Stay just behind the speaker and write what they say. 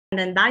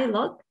Independent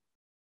Dialogue,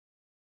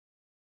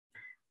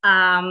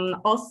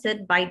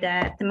 hosted by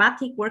the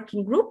Thematic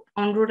Working Group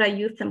on Rural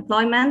Youth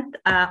Employment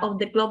of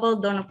the Global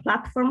Donor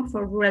Platform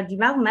for Rural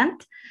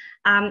Development.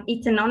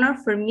 It's an honor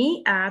for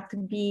me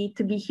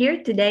to be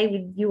here today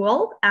with you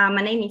all.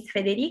 My name is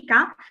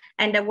Federica,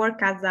 and I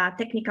work as a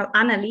technical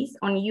analyst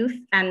on youth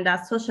and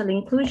social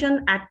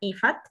inclusion at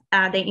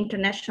IFAD, the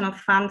International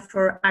Fund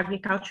for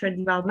Agricultural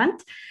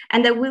Development,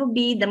 and I will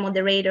be the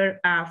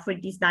moderator for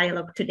this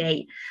dialogue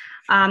today.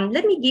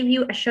 Let me give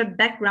you a short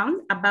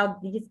background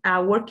about this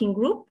working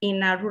group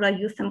in rural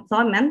youth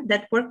employment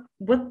that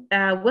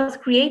was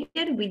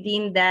created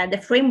within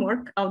the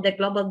framework of the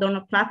Global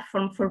Donor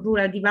Platform for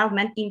Rural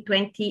Development in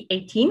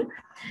 2018.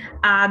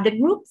 The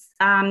group's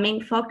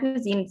main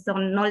focus is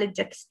on knowledge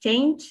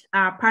exchange,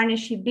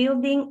 partnership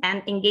building,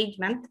 and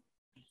engagement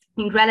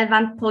in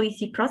relevant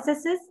policy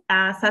processes,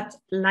 such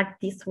like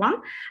this one,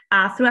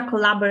 through a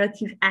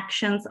collaborative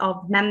actions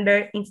of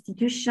member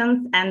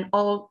institutions and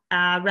all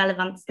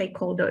relevant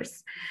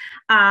stakeholders.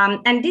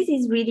 And this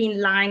is really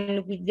in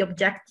line with the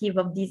objective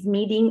of this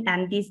meeting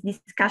and this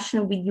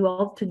discussion with you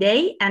all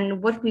today,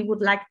 and what we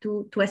would like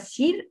to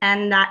achieve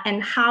and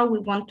how we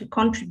want to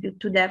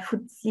contribute to the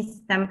food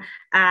system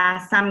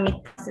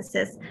summit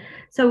processes.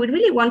 So we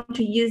really want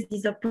to use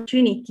this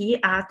opportunity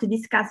to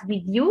discuss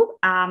with you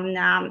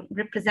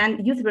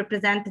youth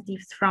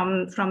representatives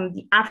from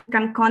the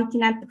African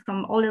continent,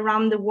 from all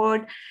around the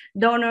world,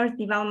 donors,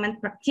 development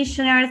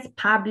practitioners,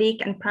 public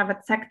and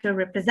private sector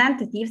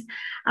representatives,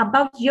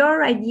 about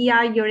your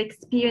idea, your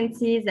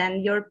experiences,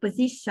 and your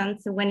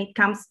positions when it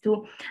comes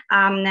to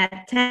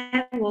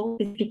tackle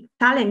specific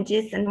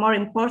challenges, and more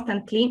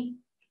importantly,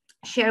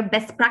 share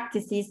best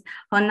practices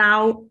on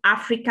how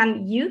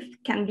African youth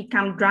can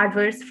become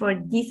drivers for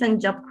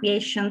decent job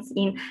creations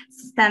in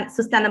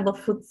sustainable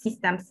food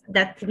systems,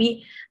 that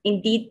we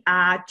indeed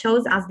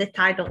chose as the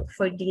title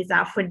for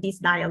this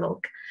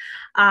dialogue.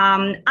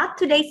 At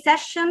today's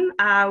session,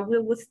 we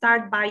will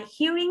start by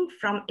hearing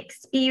from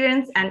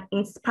experienced and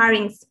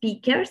inspiring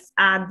speakers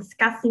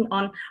discussing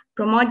on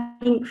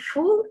promoting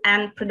full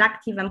and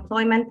productive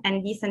employment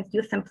and decent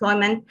youth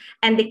employment,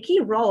 and the key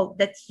role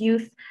that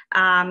youth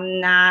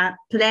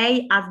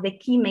play as the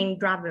key main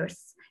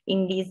drivers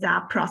in this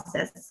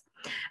process.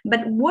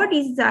 But what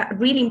is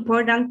really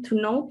important to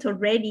note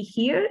already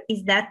here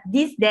is that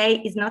this day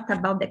is not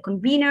about the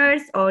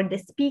conveners or the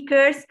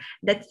speakers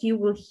that you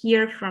will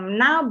hear from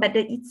now, but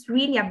it's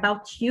really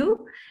about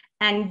you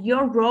and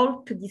your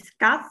role to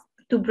discuss,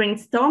 to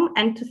brainstorm,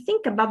 and to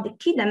think about the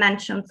key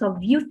dimensions of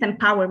youth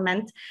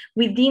empowerment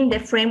within the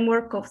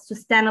framework of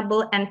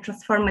sustainable and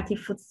transformative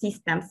food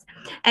systems.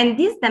 And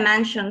these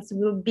dimensions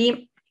will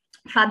be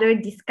further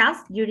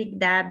discussed during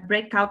the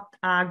breakout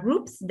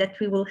groups that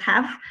we will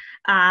have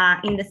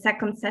in the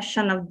second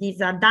session of this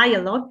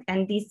dialogue,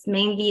 and this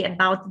mainly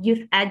about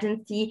youth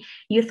agency,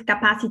 youth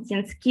capacity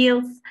and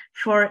skills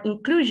for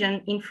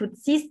inclusion in food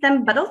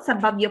system, but also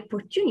about the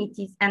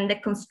opportunities and the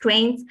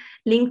constraints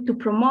linked to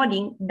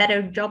promoting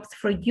better jobs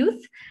for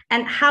youth,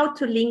 and how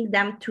to link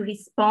them to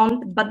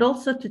respond, but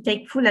also to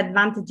take full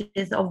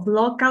advantages of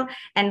local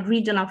and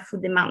regional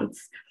food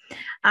demands.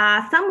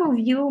 Some of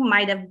you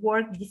might have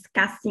worked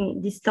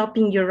discussing this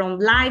topic in your own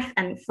life,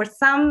 and for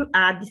some,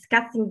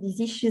 discussing these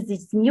issues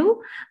is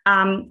new.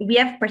 We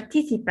have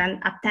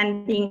participants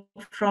attending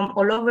from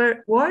all over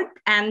the world,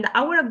 and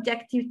our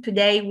objective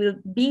today will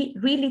be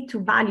really to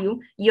value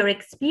your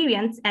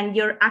experience and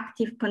your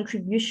active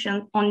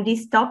contribution on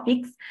these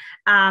topics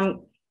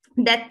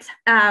that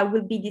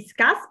will be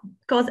discussed,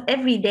 because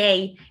every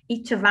day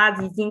each of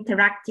us is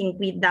interacting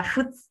with the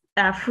food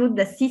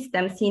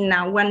systems in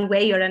one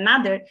way or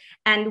another,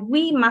 and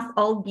we must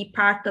all be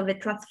part of the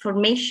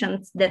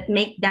transformations that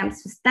make them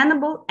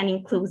sustainable and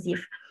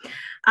inclusive.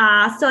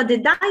 So the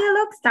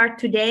dialogue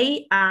starts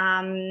today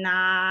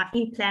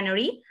in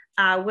plenary,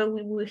 where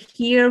we will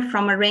hear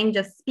from a range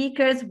of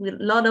speakers with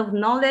a lot of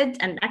knowledge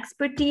and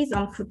expertise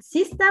on food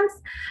systems.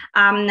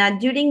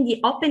 During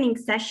the opening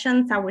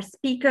sessions, our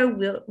speaker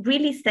will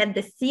really set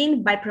the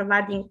scene by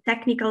providing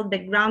technical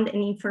background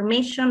and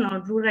information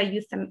on rural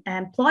youth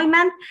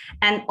employment,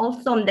 and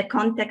also on the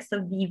context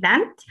of the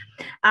event.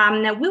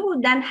 We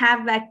will then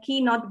have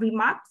keynote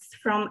remarks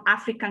from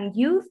African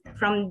youth,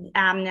 from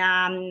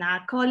a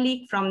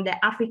colleague from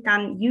the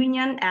African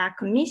Union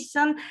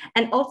Commission,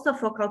 and also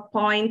focal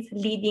points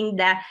leading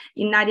the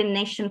United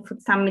Nations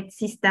Food Summit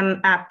System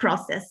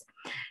process.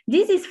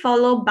 This is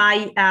followed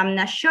by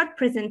a short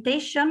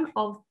presentation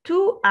of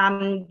two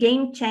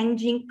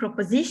game-changing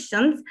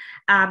propositions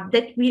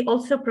that we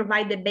also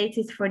provide the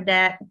basis for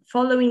the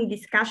following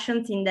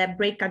discussions in the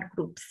breakout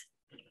groups.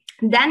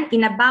 Then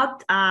in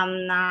about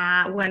 1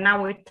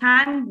 hour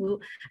time, we'll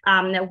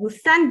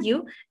send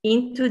you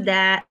into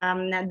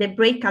the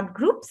breakout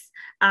groups,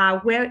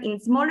 where in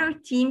smaller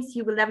teams,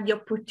 you will have the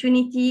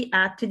opportunity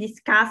to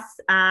discuss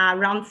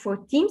around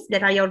 4 themes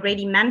that I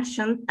already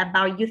mentioned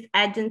about youth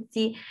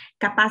agency,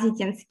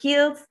 capacity and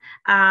skills,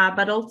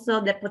 but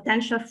also the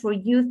potential for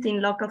youth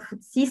in local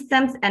food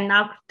systems and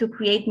how to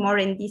create more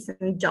and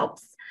decent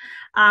jobs.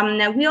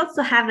 We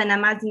also have an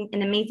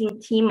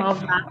amazing team of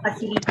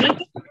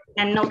facilitators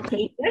and note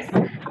takers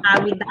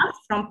with us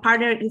from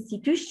partner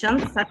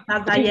institutions such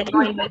as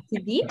ILO and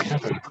OECD.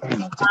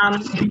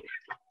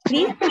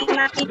 Please, can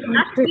I ask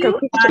you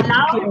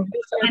loud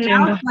and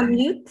out on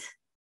mute?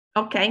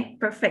 Okay,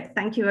 perfect.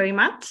 Thank you very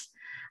much.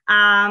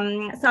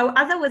 So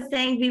as I was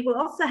saying, we will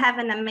also have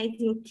an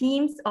amazing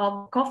teams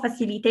of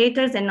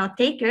co-facilitators and note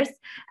takers,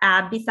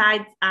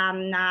 besides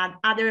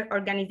other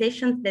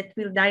organizations that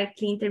will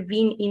directly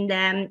intervene in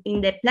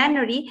the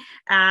plenary,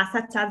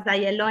 such as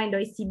ILO and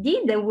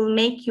OECD. They will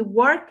make you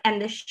work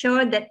and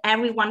ensure that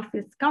everyone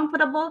feels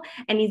comfortable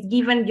and is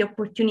given the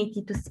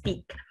opportunity to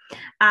speak.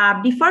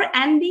 Before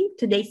ending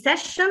today's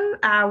session,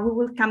 we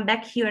will come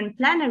back here in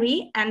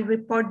plenary and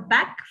report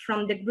back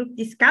from the group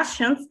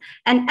discussions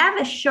and have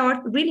a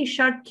really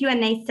short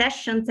Q&A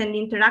sessions and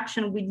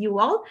interaction with you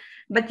all,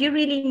 but you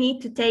really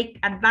need to take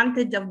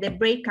advantage of the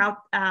breakout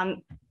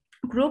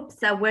groups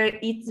where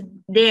it's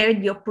there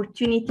the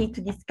opportunity to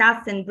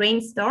discuss and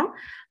brainstorm.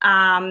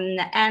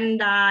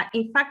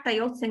 In fact, I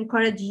also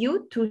encourage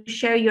you to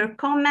share your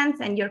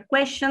comments and your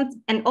questions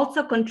and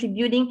also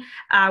contributing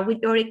with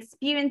your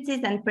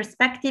experiences and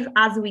perspective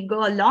as we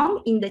go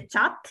along in the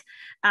chat,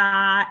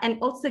 and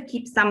also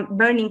keep some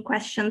burning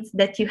questions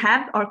that you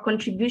have or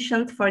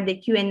contributions for the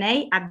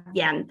Q&A at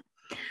the end.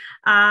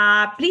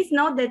 Please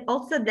note that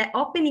also the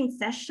opening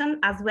session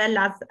as well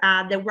as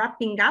the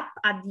wrapping up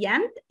at the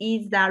end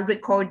is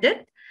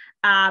recorded,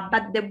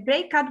 but the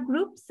breakout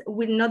groups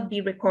will not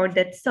be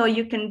recorded. So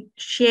you can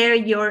share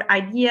your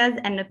ideas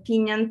and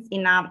opinions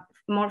in a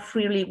more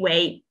freely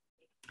way.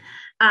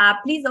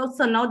 Please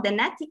also note the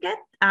netiquette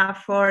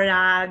for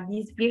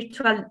this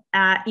virtual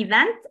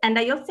event. And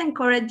I also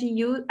encourage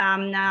you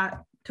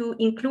to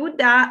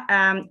include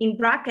in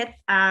brackets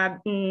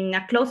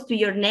close to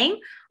your name,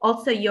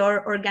 also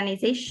your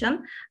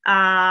organization,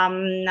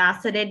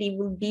 so that it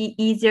will be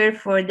easier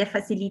for the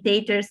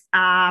facilitators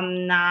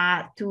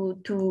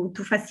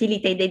to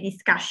facilitate the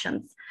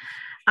discussions.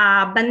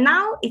 But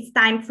now it's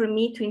time for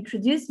me to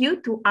introduce you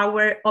to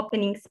our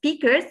opening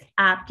speakers,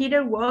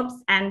 Peter Wobbs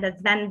and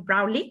Sven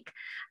Braulik.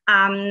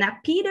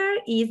 Peter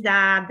is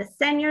the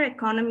senior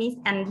economist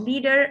and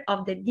leader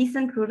of the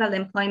Decent Rural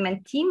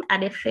Employment team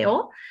at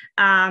FAO,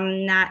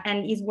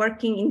 and is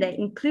working in the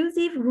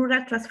Inclusive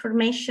Rural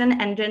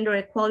Transformation and Gender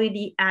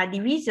Equality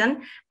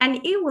division. And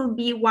he will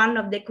be one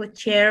of the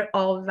co-chair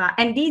of,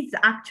 and is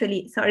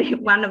actually, sorry,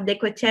 one of the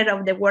co-chair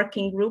of the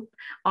working group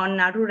on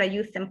rural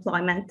youth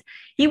employment.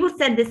 He will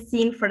set the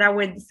scene for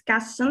our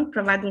discussion,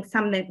 providing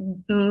some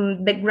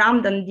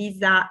background on this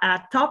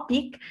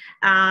topic,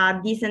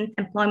 decent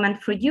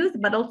employment for youth,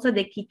 but also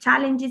the key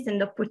challenges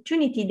and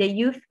opportunity the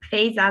youth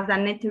face as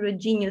an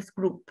heterogeneous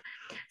group.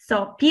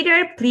 So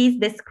Peter, please,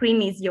 the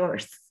screen is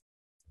yours.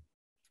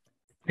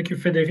 Thank you,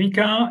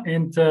 Federica,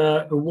 and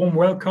a warm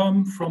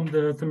welcome from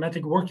the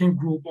Thematic Working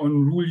Group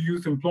on Rural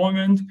Youth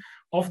Employment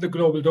of the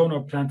Global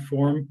Donor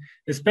Platform,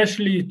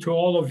 especially to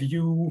all of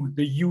you,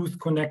 the youth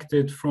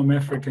connected from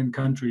African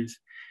countries.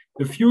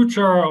 The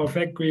future of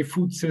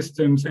agri-food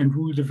systems and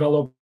rural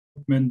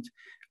development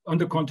on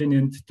the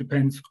continent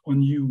depends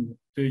on you,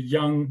 the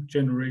young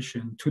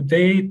generation.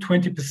 Today,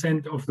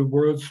 20% of the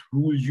world's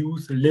rural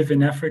youth live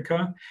in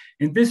Africa,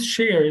 and this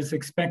share is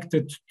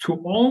expected to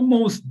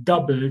almost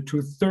double to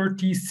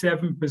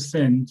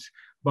 37%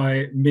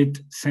 by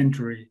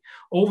mid-century.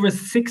 Over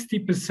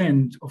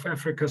 60% of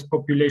Africa's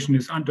population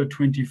is under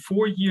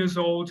 24 years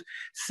old,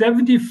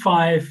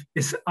 75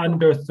 is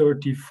under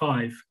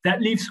 35.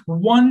 That leaves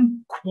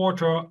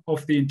 1/4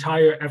 of the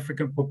entire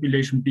African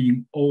population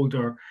being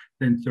older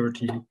than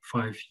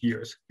 35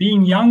 years.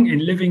 Being young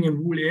and living in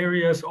rural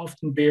areas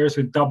often bears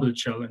a double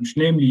challenge,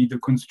 namely the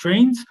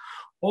constraints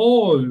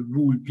all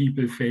rural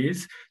people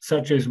face,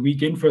 such as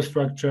weak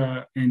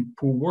infrastructure and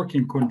poor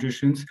working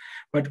conditions,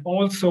 but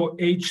also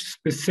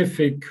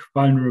age-specific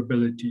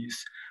vulnerabilities.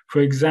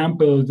 For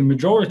example, the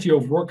majority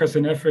of workers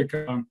in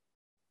Africa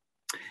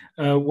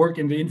work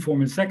in the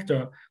informal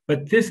sector,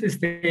 but this is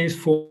the case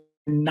for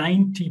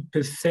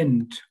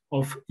 90%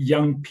 of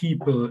young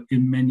people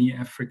in many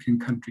African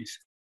countries,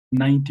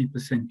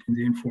 90% in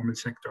the informal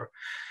sector.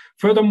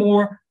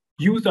 Furthermore,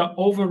 youth are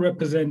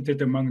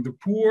overrepresented among the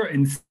poor,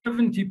 and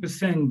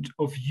 70%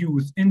 of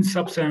youth in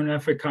sub-Saharan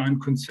Africa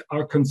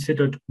are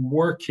considered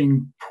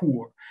working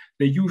poor.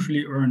 They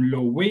usually earn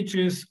low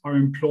wages, are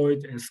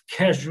employed as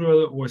casual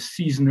or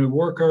seasonal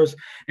workers,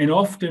 and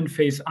often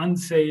face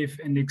unsafe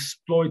and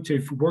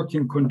exploitative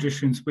working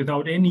conditions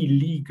without any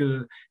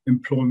legal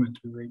employment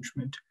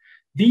arrangement.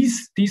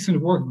 These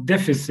decent work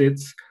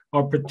deficits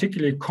are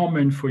particularly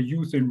common for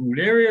youth in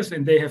rural areas,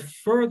 and they have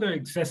further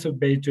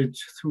exacerbated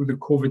through the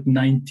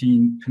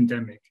COVID-19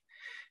 pandemic.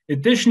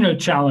 Additional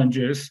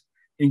challenges,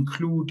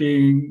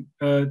 including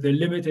the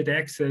limited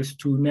access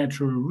to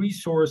natural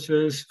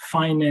resources,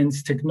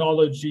 finance,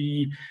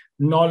 technology,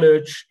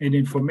 knowledge, and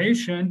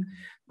information,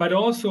 but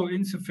also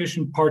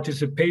insufficient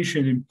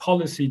participation in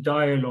policy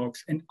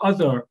dialogues and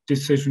other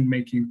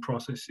decision-making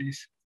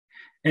processes.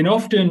 And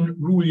often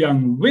rural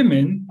young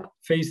women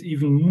face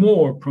even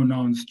more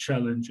pronounced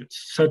challenges,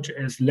 such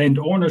as land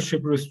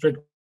ownership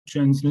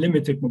restrictions,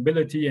 limited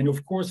mobility, and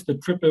of course the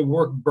triple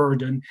work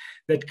burden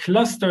that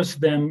clusters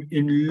them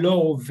in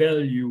low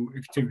value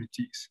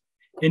activities.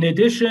 In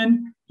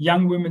addition,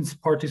 young women's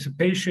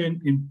participation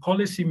in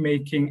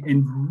policymaking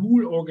and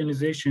rural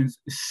organizations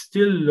is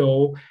still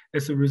low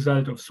as a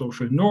result of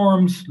social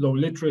norms, low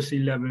literacy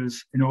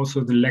levels, and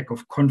also the lack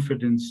of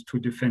confidence to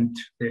defend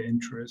their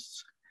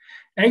interests.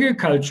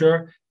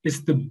 Agriculture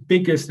is the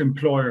biggest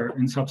employer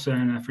in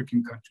sub-Saharan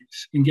African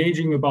countries,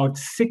 engaging about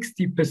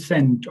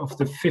 60% of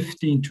the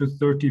 15 to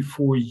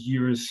 34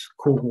 years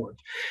cohort.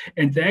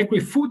 And the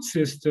agri-food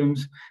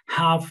systems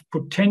have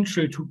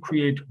potential to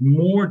create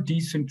more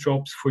decent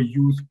jobs for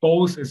youth,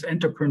 both as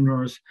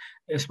entrepreneurs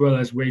as well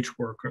as wage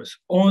workers,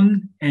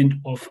 on and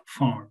off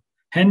farm.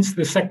 Hence,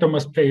 the sector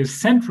must play a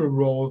central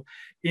role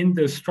in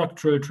the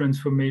structural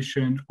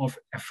transformation of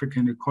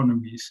African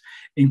economies,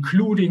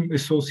 including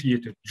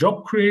associated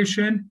job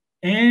creation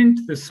and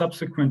the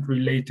subsequent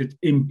related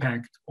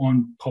impact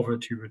on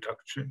poverty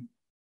reduction.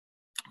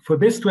 For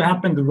this to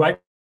happen, the right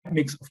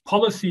mix of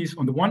policies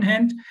on the one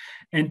hand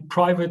and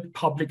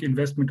private-public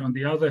investment on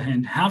the other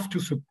hand have to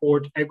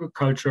support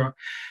agriculture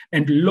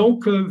and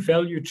local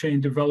value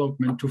chain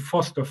development to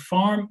foster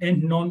farm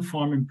and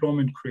non-farm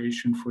employment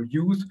creation for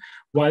youth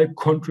while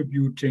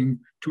contributing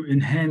to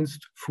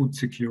enhanced food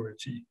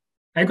security.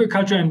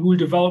 Agriculture and rural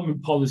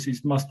development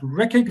policies must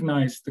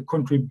recognize the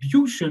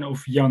contribution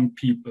of young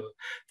people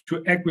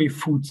to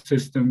agri-food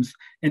systems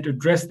and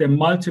address their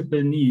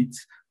multiple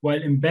needs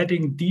while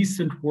embedding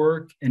decent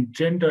work and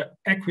gender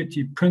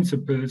equity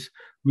principles,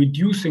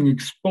 reducing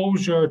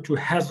exposure to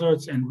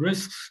hazards and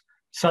risks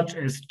such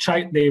as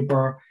child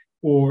labor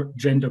or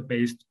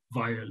gender-based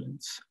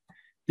violence.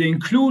 The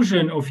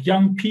inclusion of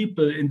young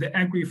people in the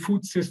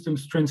agri-food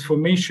systems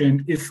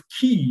transformation is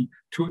key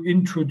to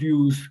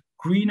introduce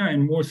greener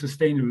and more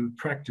sustainable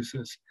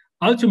practices.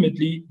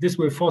 Ultimately, this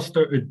will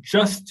foster a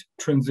just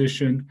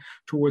transition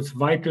towards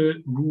vital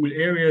rural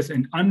areas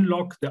and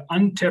unlock the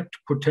untapped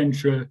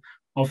potential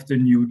of the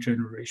new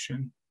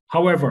generation.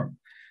 However,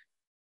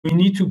 we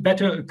need to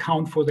better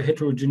account for the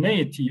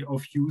heterogeneity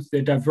of youth,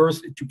 their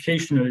diverse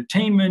educational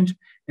attainment,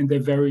 and their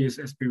various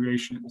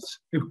aspirations.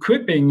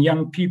 Equipping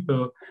young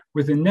people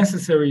with the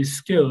necessary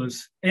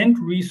skills and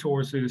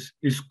resources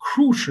is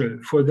crucial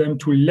for them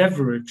to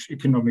leverage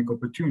economic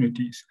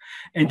opportunities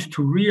and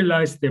to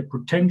realize their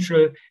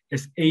potential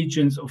as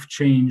agents of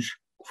change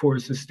for a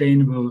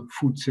sustainable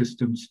food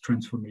systems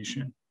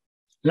transformation.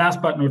 Last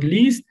but not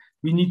least,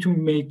 we need to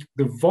make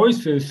the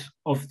voices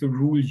of the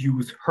rural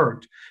youth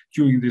heard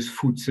during this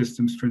food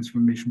systems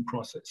transformation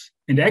process.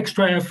 And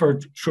extra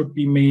effort should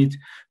be made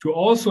to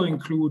also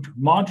include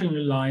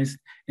marginalized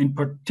and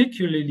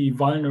particularly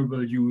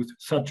vulnerable youth,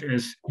 such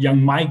as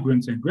young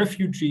migrants and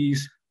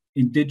refugees,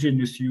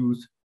 indigenous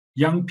youth,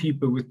 young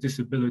people with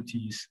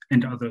disabilities,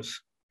 and others.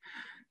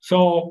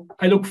 So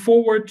I look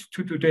forward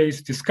to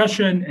today's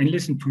discussion and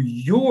listen to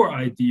your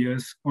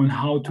ideas on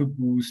how to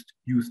boost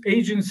youth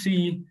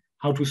agency,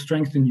 how to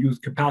strengthen youth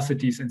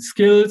capacities and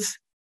skills,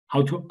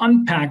 how to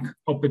unpack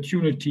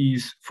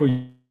opportunities for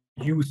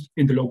youth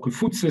in the local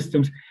food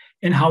systems,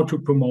 and how to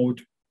promote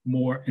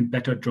more and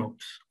better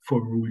jobs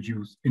for rural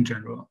youth in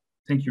general.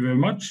 Thank you very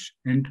much,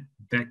 and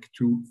back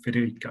to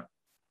Federica.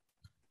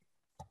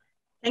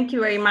 Thank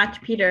you very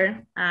much,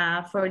 Peter,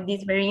 for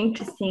this very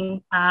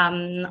interesting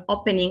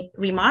opening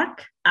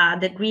remark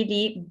that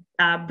really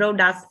brought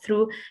us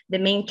through the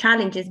main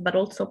challenges, but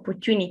also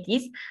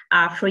opportunities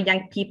for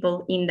young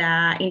people in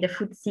the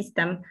food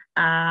system.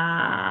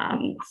 Yeah,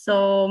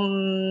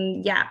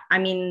 I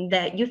mean,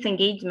 the youth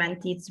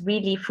engagement is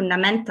really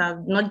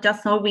fundamental, not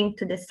just owing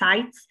to the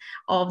size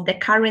of the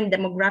current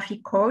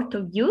demographic cohort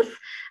of youth,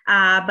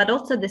 but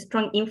also the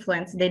strong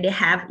influence that they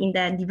have in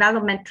the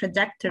development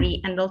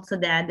trajectory and also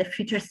the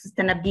future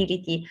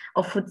sustainability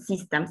of food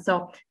systems.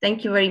 So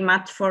thank you very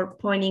much for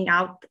pointing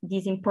out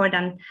these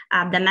important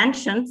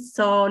dimensions.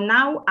 So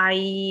now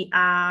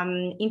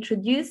I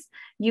introduce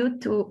you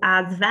to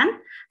Sven,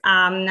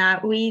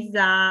 who is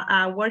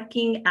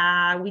working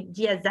with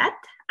GIZ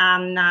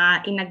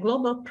in a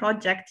global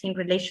project in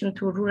relation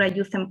to rural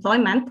youth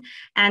employment,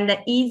 and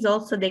is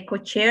also the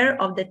co-chair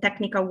of the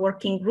Technical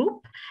Working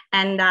Group,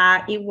 and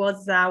he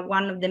was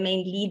one of the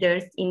main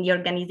leaders in the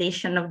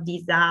organization of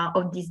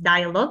this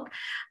dialogue.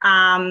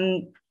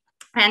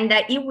 And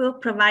it will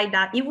provide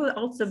that. It will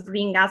also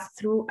bring us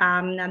through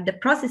the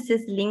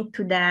processes linked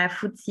to the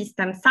Food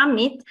System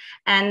Summit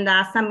and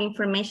some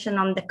information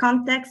on the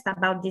context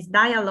about this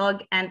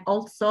dialogue, and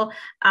also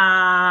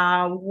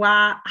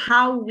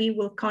how we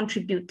will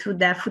contribute to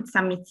the Food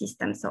Summit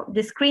system. So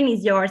the screen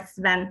is yours,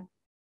 Sven.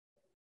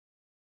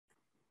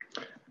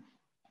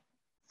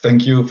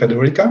 Thank you,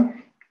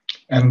 Federica,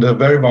 and a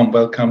very warm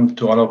welcome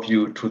to all of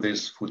you to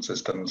this Food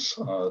Systems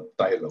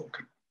Dialogue.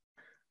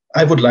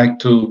 I would like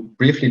to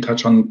briefly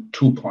touch on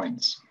 2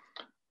 points.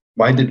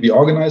 Why did we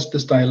organize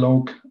this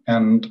dialogue,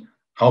 and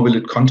how will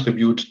it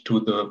contribute to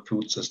the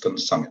Food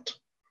Systems Summit?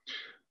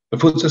 The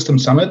Food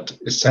Systems Summit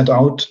is set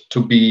out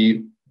to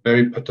be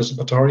very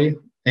participatory,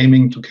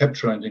 aiming to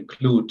capture and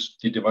include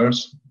the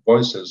diverse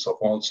voices of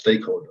all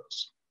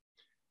stakeholders.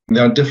 And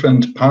there are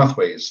different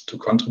pathways to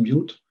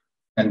contribute,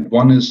 and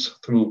one is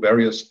through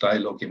various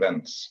dialogue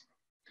events.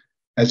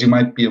 As you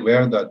might be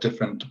aware, there are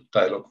different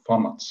dialogue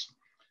formats.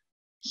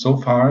 So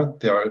far,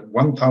 there are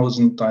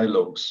 1,000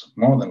 dialogues,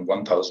 more than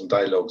 1,000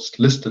 dialogues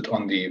listed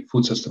on the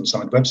Food Systems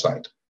Summit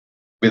website,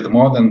 with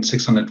more than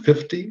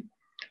 650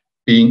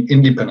 being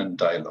independent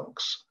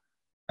dialogues.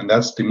 And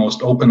that's the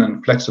most open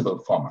and flexible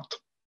format.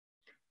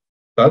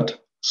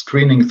 But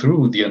screening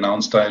through the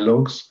announced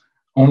dialogues,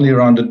 only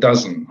around a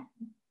dozen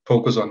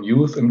focus on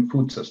youth and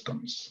food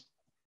systems.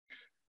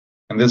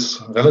 And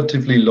this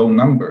relatively low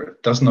number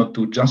does not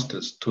do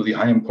justice to the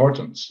high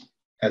importance,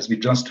 as we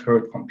just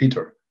heard from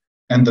Peter,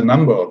 and the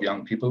number of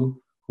young people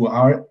who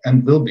are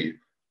and will be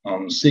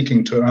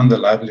seeking to earn their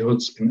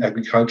livelihoods in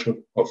agriculture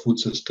or food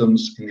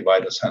systems in the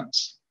wider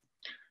sense.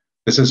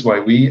 This is why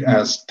we,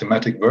 as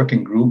Thematic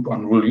Working Group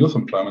on Rural Youth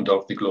Employment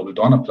of the Global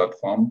Donor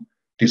Platform,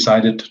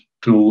 decided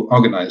to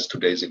organize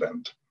today's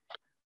event.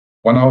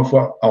 One of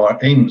our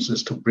aims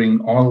is to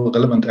bring all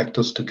relevant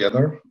actors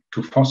together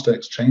to foster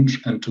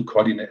exchange and to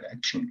coordinate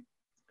action,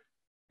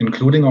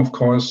 including, of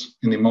course,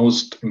 in the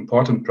most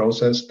important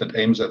process that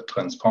aims at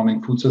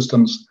transforming food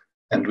systems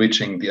and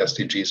reaching the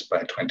SDGs by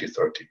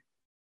 2030.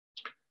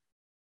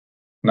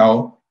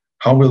 Now,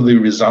 how will the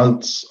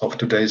results of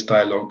today's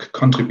dialogue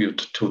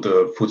contribute to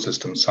the Food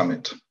Systems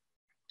Summit?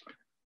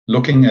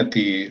 Looking at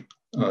the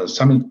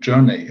summit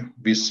journey,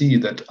 we see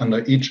that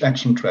under each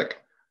action track,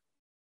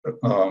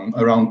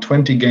 around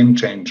 20 game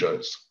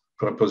changers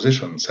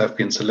propositions have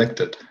been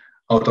selected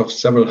out of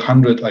several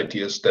hundred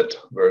ideas that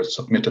were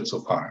submitted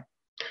so far.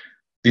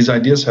 These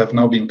ideas have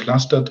now been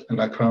clustered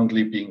and are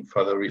currently being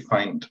further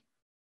refined.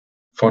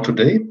 For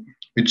today,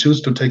 we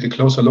choose to take a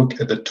closer look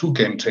at the 2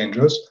 game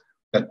changers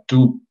that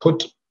do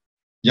put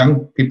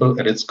young people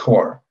at its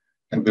core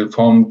and will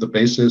form the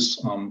basis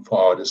for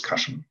our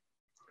discussion.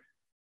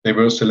 They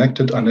were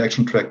selected under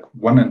action track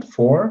 1 and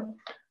 4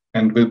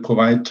 and will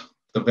provide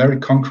the very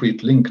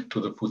concrete link to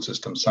the Food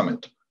Systems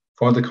Summit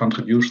for the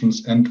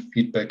contributions and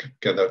feedback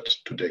gathered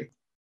today.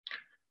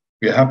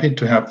 We are happy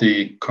to have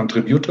the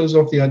contributors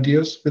of the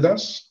ideas with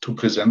us to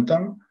present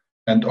them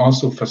and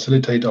also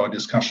facilitate our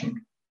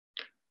discussion.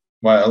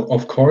 While,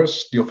 of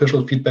course, the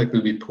official feedback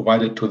will be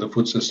provided to the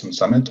Food Systems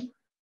Summit,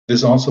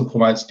 this also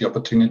provides the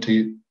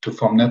opportunity to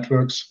form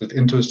networks with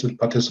interested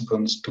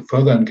participants to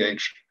further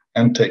engage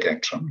and take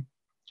action.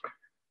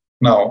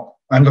 Now,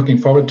 I'm looking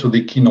forward to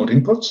the keynote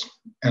inputs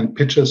and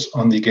pitches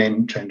on the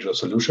game changer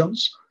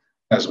solutions,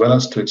 as well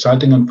as to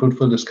exciting and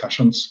fruitful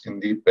discussions in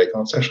the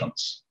breakout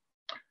sessions.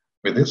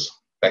 With this,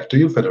 back to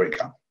you,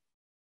 Federica.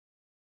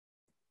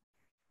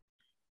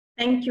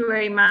 Thank you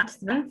very much,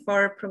 Sven,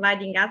 for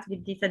providing us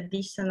with this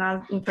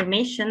additional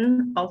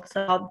information,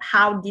 also about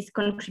how this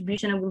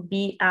contribution will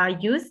be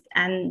used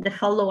and the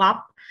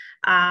follow-up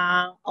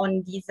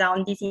on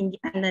this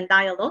independent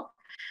dialogue.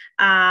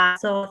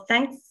 So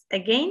thanks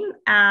again.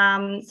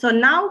 So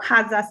now,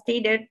 as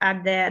stated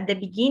at the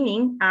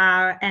beginning,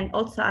 and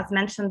also as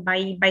mentioned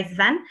by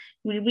Sven,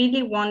 we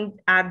really want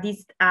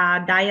this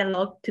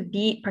dialogue to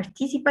be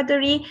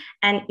participatory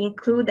and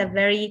include a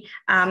very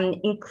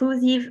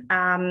inclusive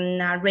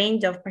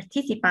range of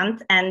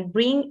participants, and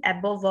bring,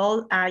 above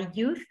all,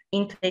 youth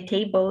into the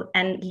table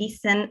and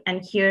listen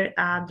and hear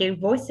their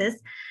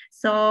voices.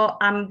 So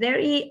I'm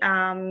very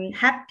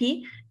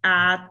happy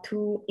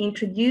to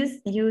introduce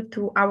you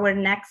to our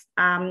next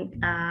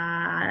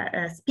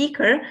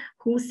speaker,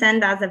 who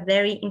sent us a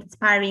very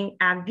inspiring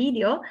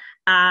video.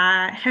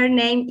 Her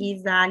name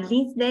is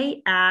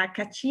Lindsay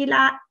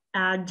Kachila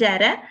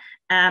Jere,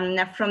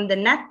 from the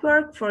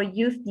Network for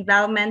Youth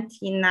Development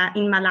in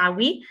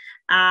Malawi.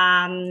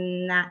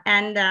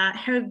 And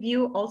her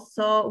view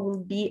also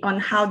will be on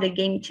how the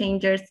game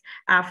changers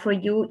for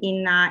you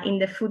in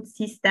the food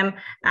system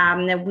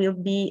will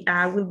be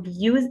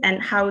used,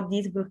 and how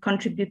this will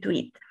contribute to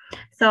it.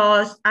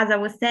 So, as I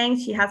was saying,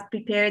 she has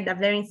prepared a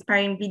very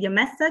inspiring video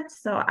message.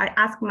 So I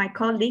asked my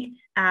colleague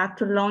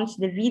to launch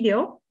the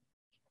video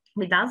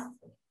with us.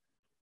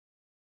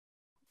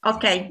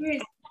 Okay.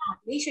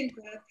 population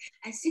growth,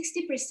 and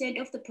 60%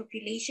 of the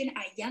population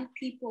are young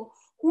people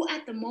who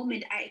at the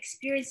moment are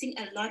experiencing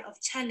a lot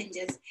of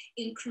challenges,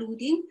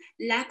 including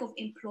lack of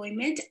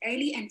employment,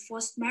 early and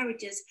forced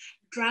marriages,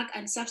 drug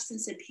and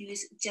substance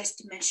abuse, just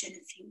to mention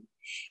a few.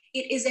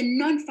 It is a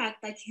known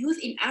fact that youth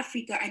in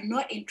Africa are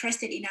not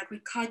interested in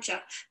agriculture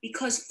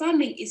because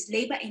farming is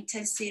labor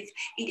intensive,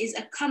 it is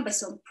a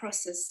cumbersome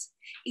process.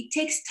 It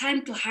takes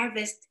time to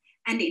harvest,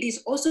 and it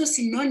is also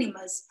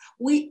synonymous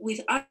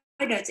with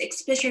others,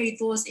 especially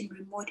those in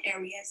remote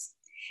areas.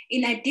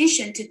 In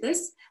addition to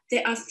this,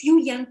 there are few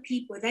young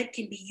people that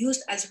can be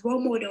used as role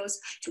models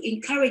to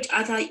encourage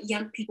other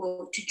young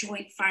people to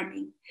join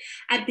farming.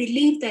 I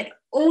believe that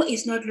all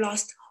is not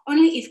lost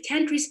only if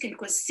countries can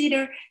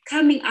consider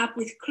coming up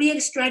with clear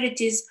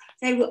strategies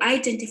that will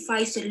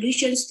identify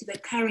solutions to the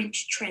current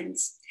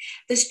trends.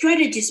 The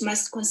strategies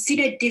must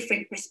consider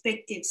different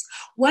perspectives,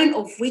 one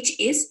of which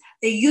is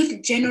the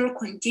youth general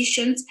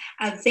conditions,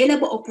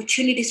 available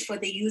opportunities for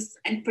the youth,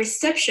 and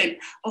perception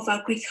of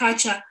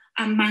agriculture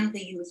among the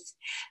youth.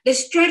 The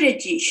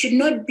strategy should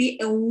not be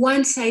a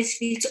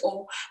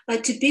one-size-fits-all,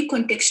 but to be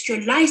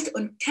contextualized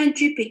on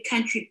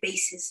country-per-country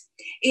basis.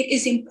 It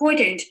is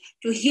important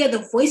to hear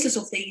the voices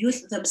of the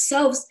youth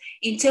themselves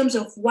in terms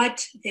of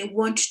what they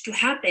want to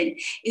happen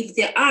if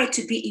they are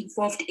to be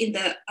involved in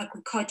the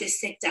agriculture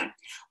sector.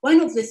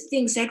 One of the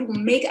things that will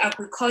make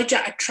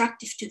agriculture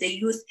attractive to the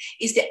youth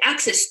is the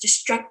access to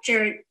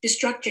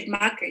structured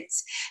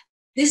markets.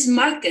 These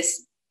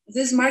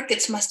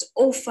markets must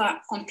offer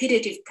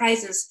competitive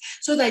prices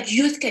so that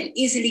youth can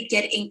easily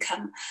get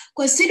income.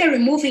 Consider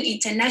removing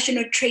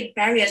international trade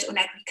barriers on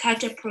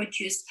agriculture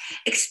produce,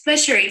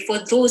 especially for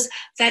those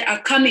that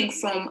are coming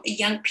from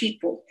young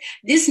people.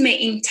 This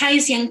may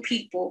entice young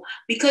people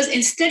because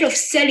instead of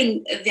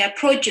selling their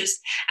produce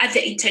at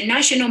the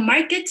international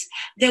market,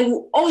 they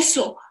will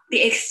also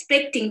be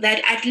expecting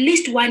that at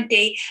least one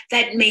day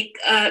that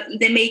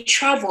they may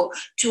travel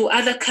to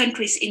other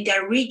countries in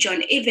their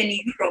region, even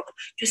Europe,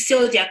 to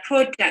sell their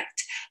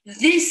product.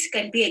 This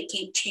can be a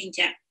game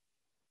changer.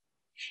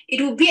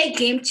 It will be a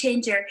game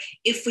changer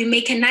if we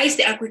mechanize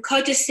the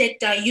agriculture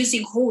sector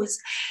using hose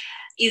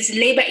is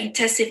labor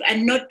intensive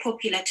and not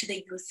popular to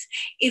the youth.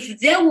 If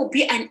there will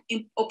be an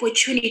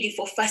opportunity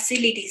for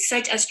facilities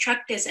such as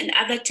tractors and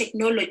other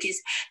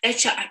technologies that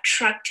shall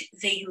attract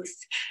the youth.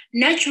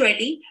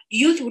 Naturally,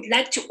 youth would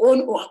like to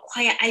own or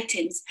acquire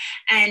items,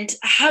 and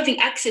having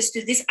access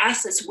to these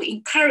assets will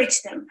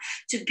encourage them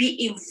to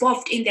be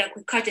involved in the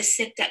agriculture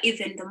sector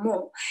even the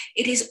more.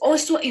 It is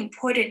also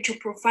important to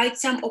provide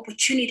some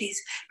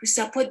opportunities to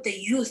support the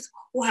youth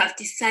who have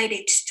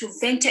decided to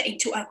venture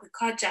into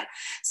agriculture,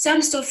 some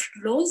soft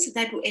laws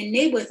that will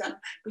enable them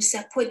to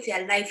support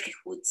their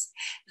livelihoods.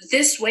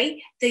 This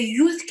way, the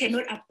youth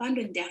cannot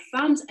abandon their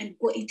farms and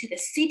go into the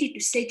city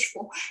to search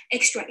for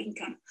extra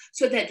income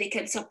so that they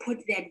can support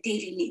their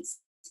daily needs.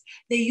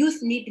 The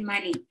youth need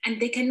money,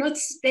 and they cannot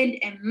spend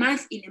a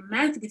month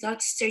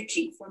without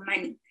searching for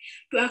money.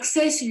 To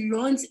access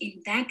loans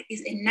in bank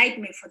is a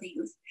nightmare for the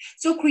youth.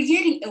 So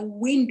creating a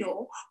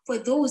window for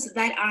those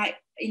that are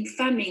in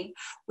farming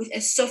with a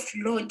soft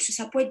loan to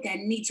support their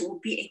needs will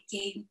be a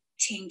game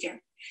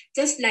changer.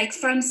 Just like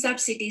farm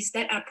subsidies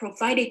that are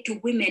provided to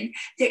women,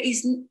 there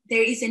is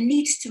a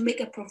need to make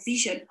a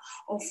provision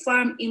of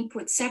farm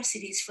input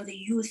subsidies for the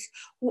youth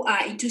who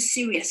are into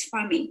serious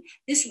farming.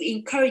 This will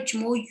encourage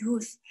more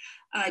youth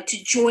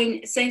to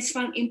join, since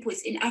farm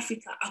inputs in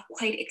Africa are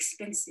quite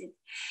expensive.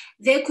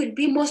 There could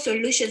be more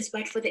solutions,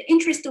 but for the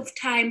interest of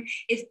time,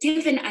 if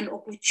given an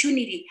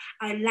opportunity,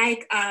 I'd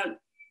like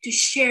to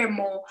share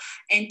more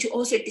and to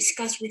also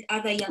discuss with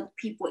other young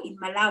people in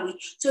Malawi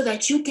so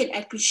that you can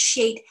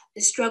appreciate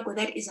the struggle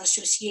that is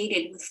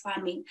associated with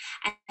farming.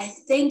 I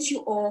thank you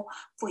all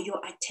for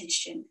your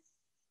attention.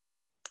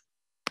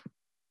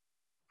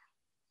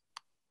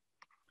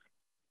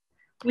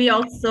 We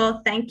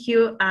also thank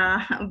you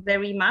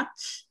very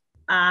much,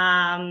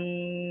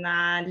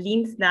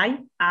 Lindsay,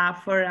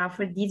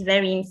 for this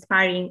very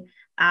inspiring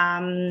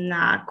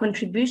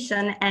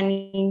contribution. And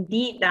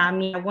indeed, I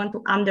want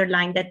to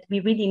underline that we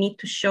really need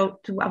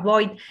to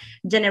avoid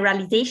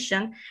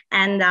generalization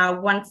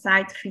and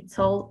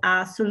one-size-fits-all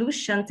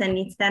solutions, and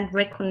instead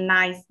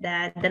recognize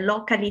that the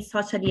locally,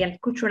 socially,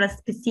 and culturally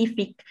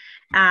specific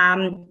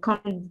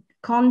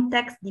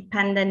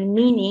context-dependent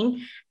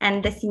meaning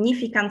and the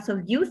significance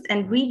of youth,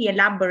 and really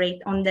elaborate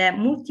on the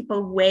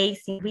multiple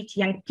ways in which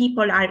young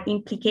people are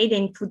implicated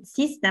in food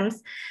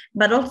systems,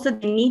 but also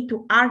the need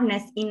to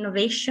harness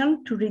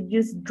innovation to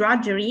reduce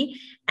drudgery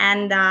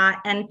and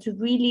to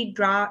really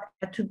draw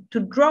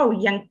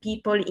young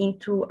people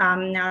into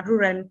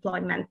rural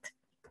employment.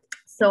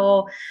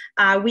 So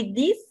with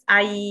this,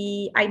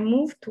 I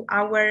move to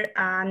our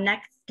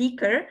next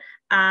speaker.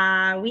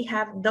 We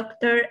have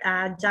Dr.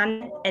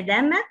 Janet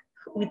Edeme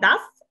with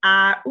us,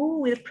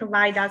 who will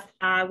provide us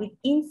with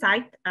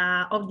insight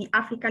of the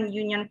African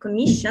Union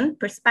Commission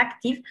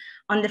perspective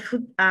on the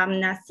Food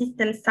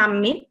System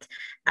Summit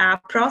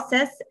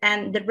process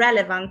and the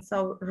relevance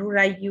of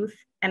rural youth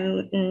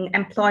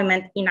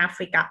employment in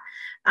Africa.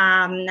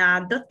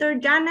 Dr.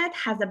 Janet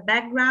has a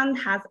background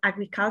as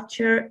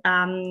agricultural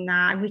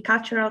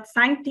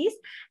scientist,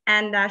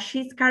 and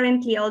she's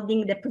currently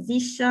holding the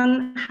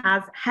position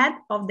as head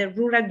of the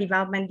Rural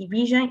Development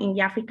Division in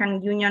the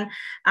African Union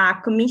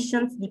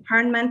Commission's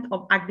Department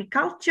of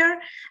Agriculture,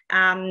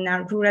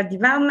 Rural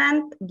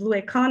Development, Blue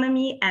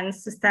Economy, and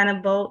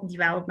Sustainable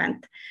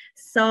Development.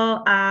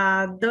 So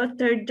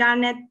Dr.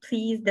 Janet,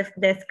 please,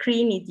 the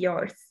screen is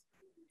yours.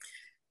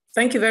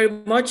 Thank you very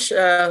much,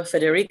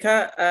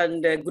 Federica,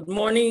 and good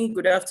morning,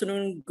 good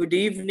afternoon, good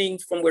evening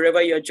from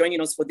wherever you're joining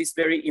us for this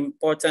very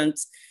important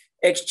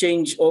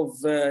exchange of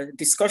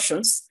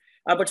discussions.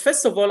 But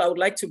first of all, I would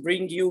like to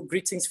bring you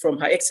greetings from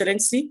Her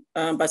Excellency,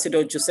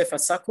 Ambassador Joseph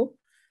Asako,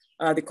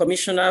 the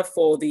Commissioner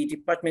for the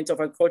Department of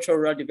Agricultural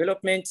Rural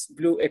Development,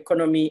 Blue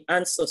Economy,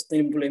 and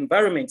Sustainable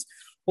Environment,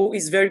 who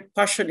is very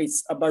passionate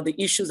about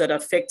the issues that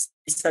affect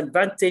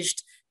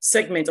disadvantaged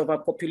segment of our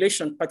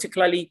population,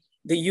 particularly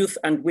the youth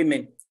and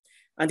women.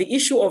 And the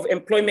issue of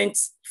employment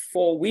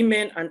for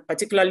women and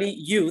particularly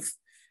youth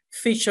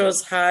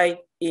features high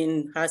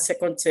in her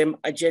second term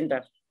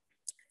agenda.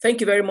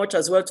 Thank you very much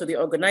as well to the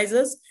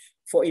organizers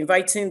for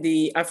inviting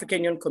the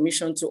African Union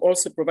Commission to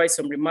also provide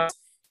some remarks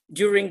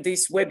during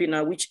this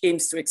webinar, which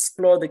aims to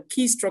explore the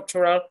key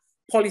structural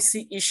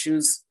policy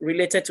issues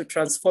related to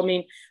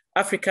transforming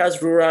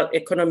Africa's rural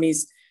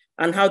economies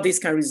and how this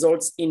can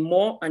result in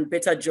more and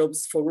better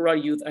jobs for rural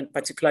youth and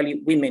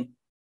particularly women.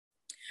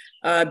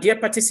 Dear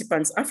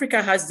participants,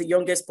 Africa has the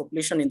youngest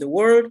population in the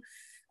world,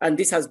 and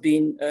this has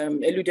been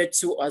alluded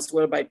to as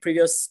well by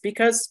previous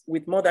speakers,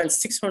 with more than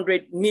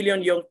 600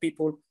 million young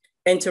people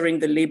entering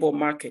the labor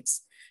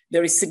markets.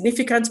 There is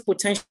significant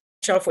potential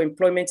for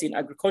employment in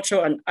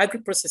agriculture and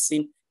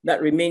agri-processing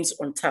that remains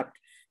untapped.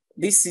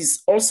 This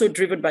is also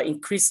driven by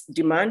increased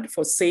demand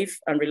for safe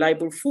and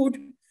reliable food,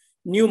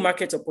 new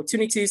market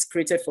opportunities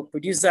created for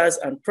producers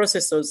and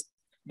processors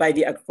by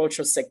the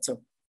agricultural sector.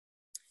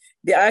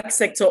 The ag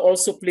sector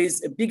also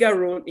plays a bigger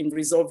role in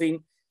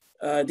resolving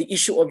the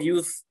issue of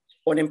youth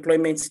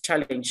unemployment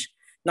challenge.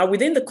 Now,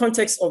 within the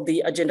context of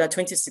the Agenda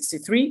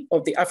 2063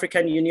 of the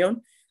African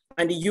Union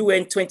and the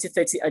UN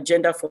 2030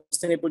 Agenda for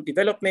Sustainable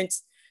Development,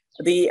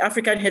 the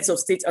African heads of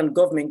state and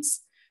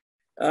governments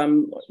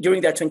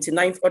during their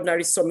 29th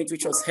Ordinary Summit,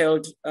 which was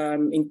held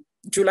in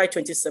July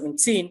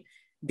 2017,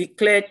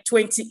 declared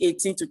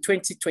 2018 to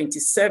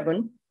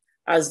 2027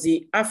 as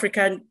the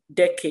African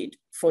Decade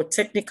for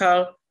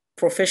Technical,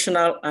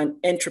 Professional, and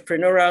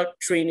Entrepreneurial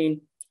Training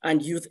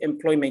and Youth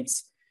Employment.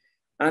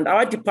 And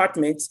our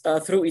department,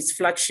 through its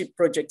flagship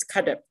project,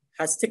 CADEP,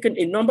 has taken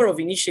a number of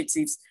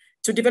initiatives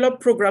to develop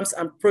programs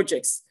and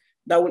projects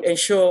that will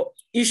ensure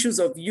issues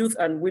of youth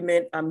and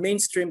women are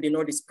mainstreamed in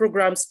all these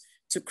programs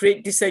to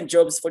create decent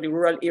jobs for the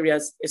rural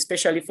areas,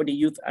 especially for the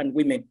youth and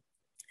women.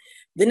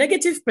 The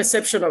negative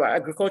perception of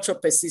agriculture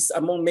persists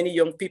among many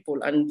young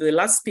people, and the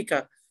last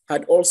speaker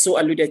had also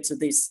alluded to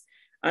this.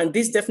 And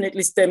this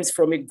definitely stems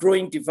from a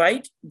growing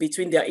divide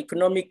between their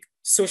economic,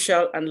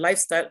 social, and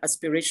lifestyle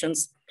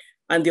aspirations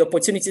and the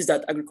opportunities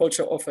that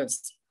agriculture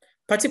offers.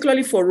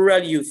 Particularly for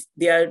rural youth,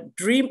 their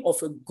dream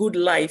of a good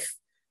life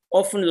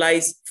often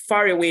lies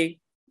far away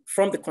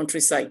from the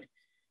countryside.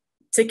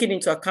 Taking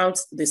into account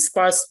the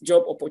sparse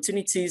job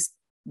opportunities,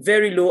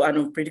 very low and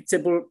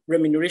unpredictable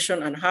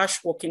remuneration, and harsh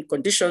working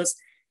conditions,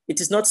 it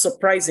is not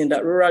surprising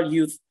that rural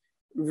youth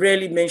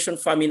rarely mention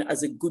farming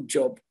as a good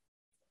job.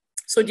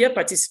 So dear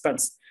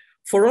participants,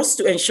 for us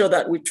to ensure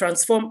that we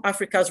transform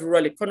Africa's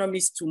rural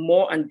economies to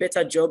more and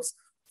better jobs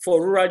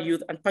for rural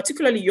youth and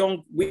particularly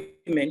young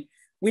women,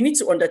 we need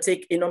to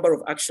undertake a number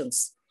of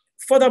actions.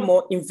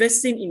 Furthermore,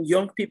 investing in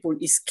young people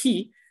is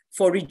key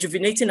for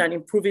rejuvenating and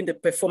improving the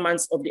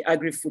performance of the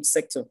agri-food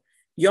sector.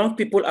 Young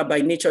people are by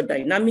nature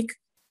dynamic,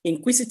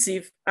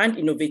 inquisitive, and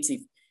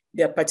innovative.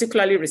 They are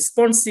particularly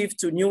responsive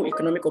to new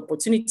economic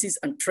opportunities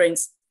and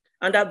trends,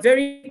 and are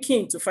very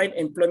keen to find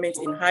employment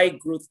in high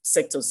growth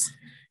sectors.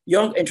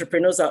 Young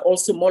entrepreneurs are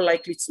also more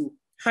likely to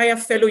hire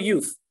fellow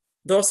youth,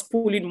 thus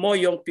pulling more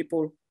young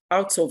people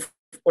out of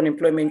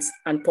unemployment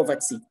and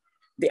poverty.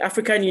 The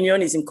African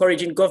Union is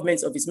encouraging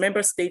governments of its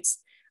member states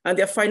and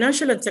their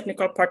financial and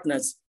technical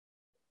partners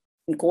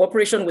in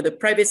cooperation with the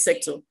private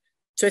sector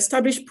to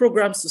establish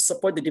programs to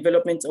support the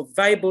development of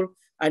viable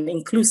and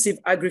inclusive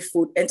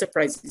agri-food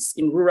enterprises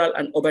in rural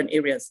and urban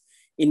areas,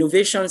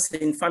 innovations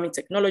in farming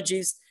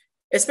technologies,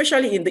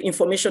 especially in the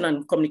information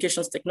and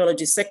communications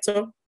technology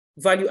sector,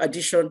 value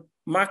addition,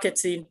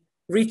 marketing,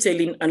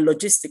 retailing, and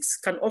logistics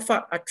can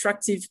offer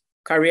attractive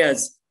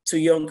careers to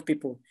young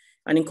people.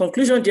 And in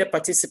conclusion, dear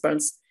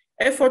participants,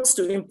 efforts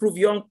to improve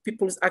young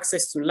people's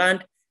access to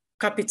land,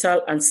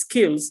 capital, and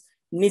skills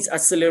needs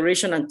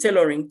acceleration and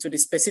tailoring to the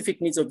specific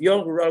needs of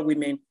young rural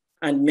women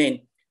and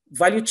men.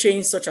 Value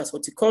chains such as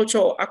horticulture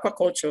or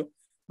aquaculture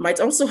might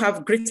also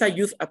have greater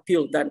youth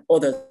appeal than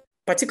others,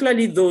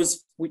 particularly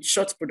those with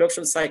short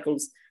production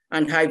cycles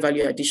and high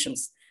value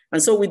additions.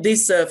 And so with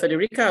this,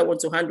 Federica, I want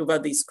to hand over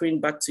the screen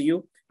back to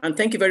you. And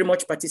thank you very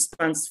much,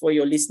 participants, for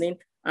your listening.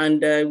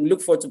 And we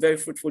look forward to very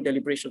fruitful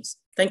deliberations.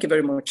 Thank you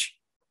very much.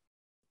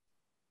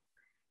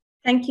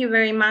 Thank you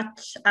very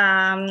much,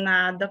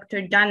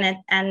 Dr. Janet.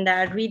 And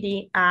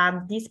really,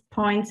 these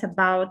points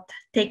about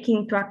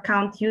taking into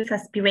account youth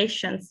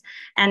aspirations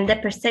and the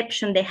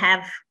perception they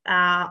have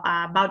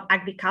about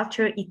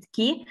agriculture is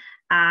key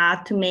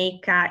to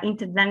make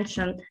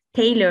intervention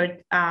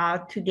tailored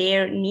to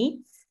their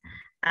needs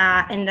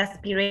and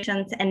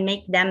aspirations and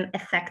make them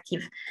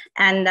effective.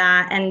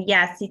 And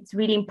yes, it's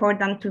really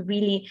important to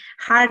really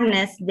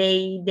harness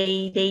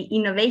the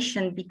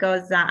innovation,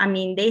 because I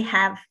mean, they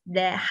have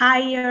the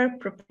higher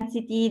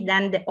propensity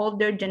than the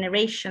older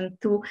generation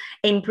to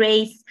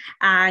embrace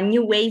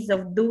new ways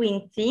of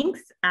doing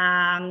things,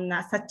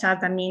 such as,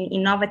 I mean,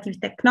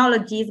 innovative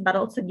technologies, but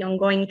also the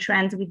ongoing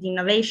trends with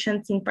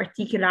innovations, in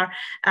particular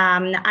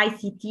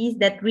ICTs,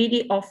 that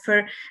really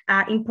offer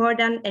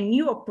important and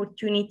new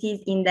opportunities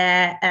in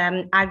the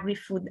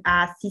agri-food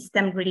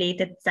system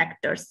related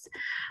sectors.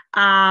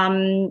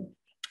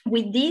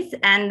 With this,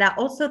 and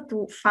also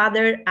to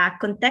further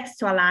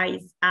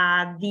contextualize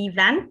the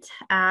event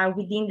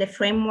within the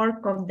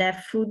framework of the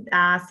Food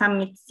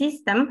Summit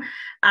system,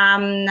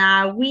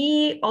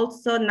 we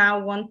also now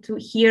want to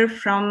hear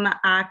from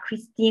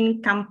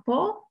Christine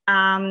Campo,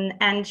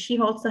 and she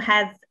also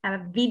has a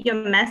video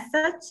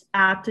message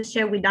to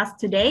share with us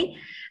today.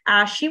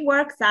 She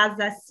works as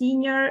a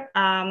senior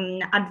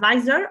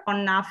advisor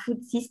on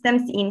food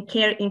systems in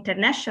CARE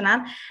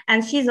International,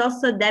 and she's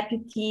also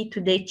deputy to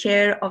the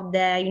chair of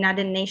the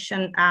United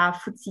Nations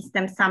Food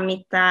System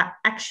Summit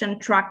Action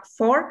Track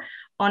 4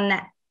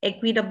 on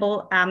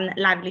equitable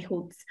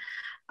livelihoods.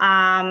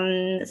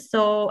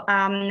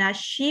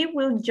 She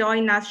will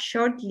join us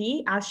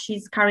shortly, as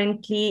she's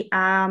currently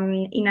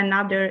in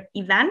another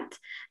event,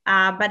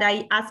 but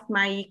I asked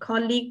my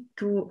colleague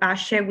to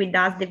share with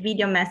us the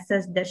video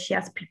message that she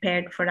has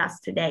prepared for us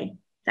today.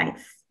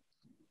 Thanks.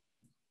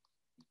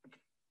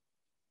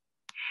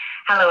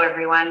 Hello,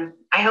 everyone.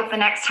 I hope the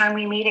next time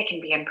we meet, it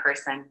can be in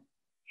person.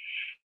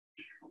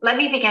 Let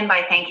me begin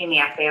by thanking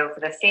the FAO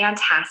for the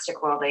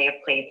fantastic role they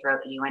have played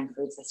throughout the UN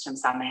Food System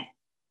Summit.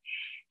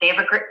 They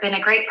have been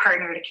a great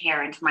partner to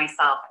CARE and to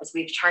myself as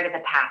we've charted the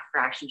path for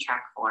Action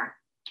Track 4.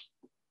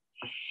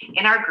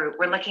 In our group,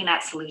 we're looking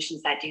at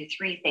solutions that do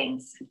three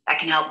things that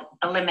can help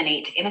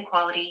eliminate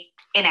inequality,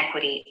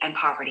 inequity, and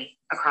poverty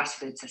across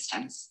food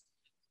systems.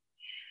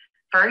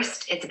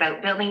 First, it's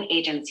about building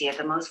agency of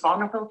the most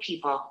vulnerable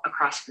people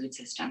across food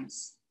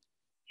systems.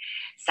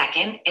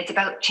 Second, it's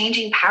about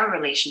changing power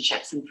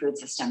relationships in food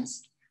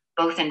systems,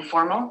 both in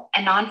formal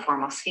and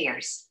non-formal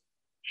spheres.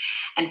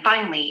 And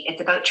finally,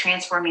 it's about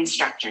transforming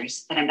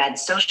structures that embed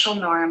social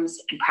norms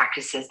and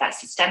practices that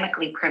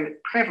systemically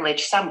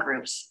privilege some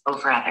groups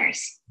over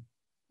others.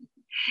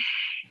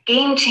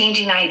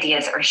 Game-changing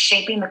ideas are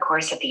shaping the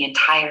course of the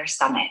entire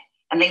summit,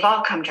 and they've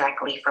all come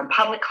directly from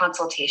public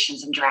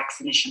consultations and direct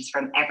submissions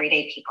from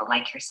everyday people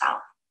like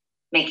yourself,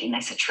 making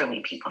this a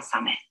truly people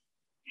summit.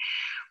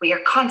 We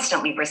are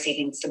constantly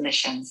receiving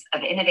submissions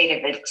of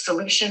innovative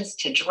solutions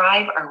to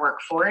drive our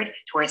work forward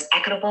towards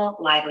equitable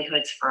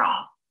livelihoods for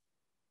all.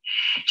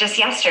 Just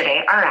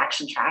yesterday, our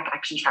Action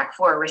Track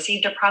 4,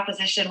 received a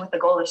proposition with the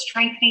goal of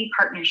strengthening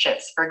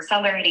partnerships for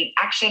accelerating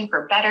action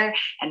for better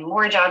and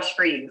more jobs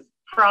for you,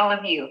 for all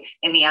of you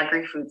in the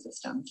agri-food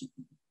systems.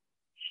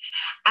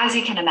 As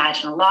you can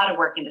imagine, a lot of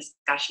work and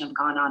discussion have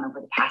gone on over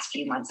the past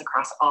few months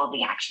across all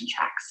the action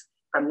tracks,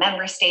 from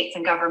member states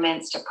and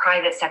governments to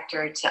private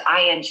sector to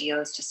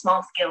INGOs to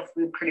small-scale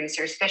food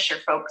producers, fisher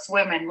folks,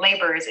 women,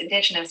 laborers,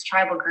 indigenous,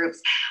 tribal groups,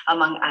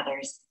 among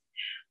others.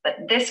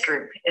 But this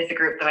group is the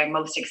group that I'm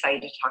most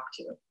excited to talk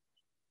to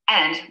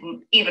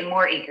and even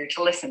more eager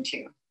to listen to.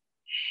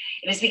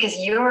 It is because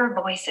your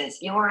voices,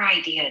 your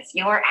ideas,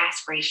 your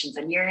aspirations,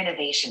 and your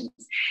innovations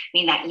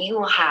mean that you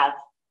will have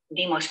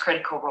the most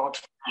critical role to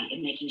play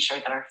in making sure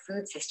that our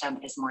food system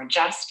is more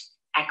just,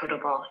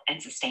 equitable, and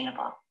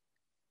sustainable.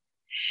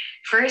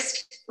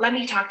 First, let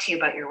me talk to you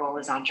about your role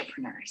as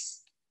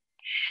entrepreneurs.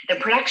 The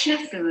production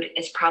of food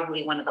is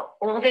probably one of the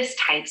oldest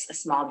types of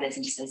small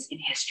businesses in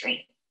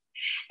history.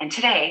 And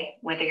today,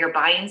 whether you're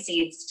buying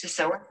seeds to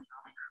sow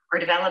or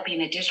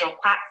developing a digital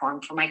platform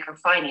for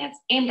microfinance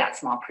aimed at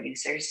small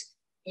producers,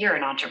 you're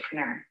an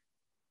entrepreneur.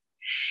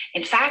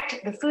 In fact,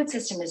 the food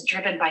system is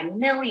driven by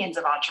millions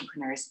of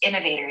entrepreneurs,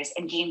 innovators,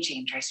 and game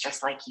changers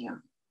just like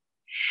you.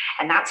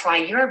 And that's why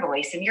your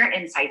voice and your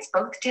insights,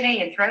 both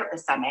today and throughout the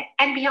summit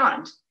and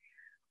beyond,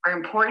 are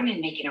important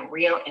in making a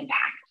real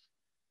impact.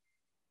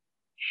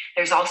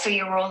 There's also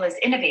your role as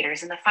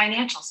innovators in the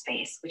financial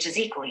space, which is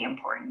equally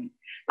important.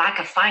 Lack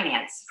of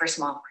finance for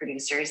small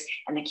producers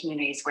and the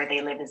communities where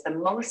they live is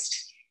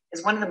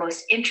one of the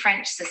most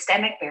entrenched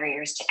systemic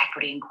barriers to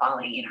equity and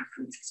quality in our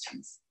food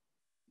systems.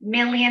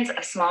 Millions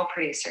of small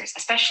producers,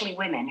 especially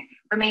women,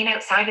 remain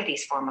outside of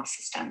these formal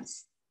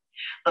systems.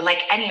 But like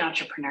any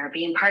entrepreneur,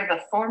 being part of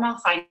a formal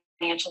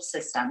financial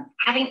system,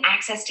 having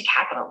access to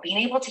capital, being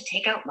able to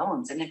take out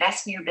loans and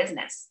invest in your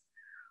business,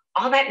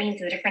 all that means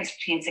the difference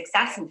between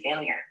success and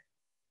failure.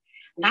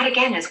 And that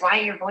again is why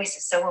your voice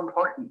is so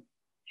important.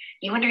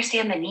 You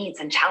understand the needs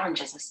and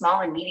challenges of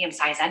small and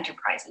medium-sized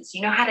enterprises.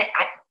 You know how to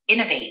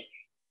innovate,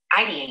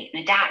 ideate,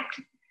 and adapt.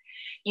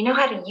 You know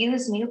how to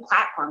use new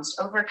platforms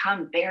to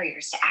overcome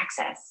barriers to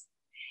access,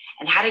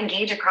 and how to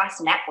engage across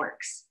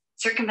networks,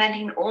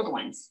 circumventing old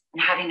ones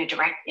and having a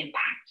direct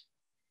impact.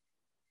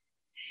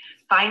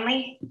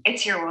 Finally,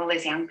 it's your role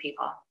as young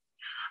people.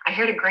 I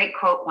heard a great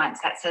quote once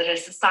that said, a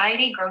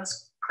society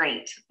grows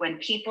great when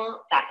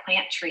people that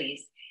plant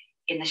trees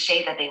in the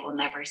shade that they will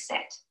never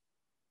sit.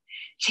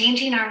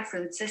 Changing our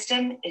food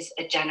system is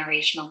a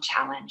generational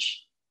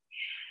challenge.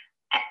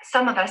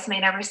 Some of us may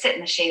never sit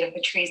in the shade of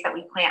the trees that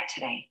we plant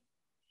today.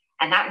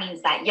 And that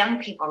means that young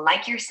people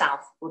like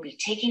yourself will be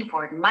taking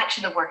forward much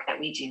of the work that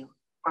we do,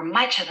 or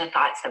much of the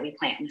thoughts that we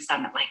plant in a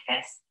summit like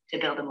this, to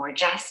build a more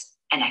just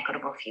and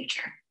equitable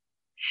future.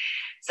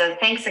 So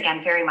thanks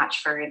again very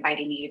much for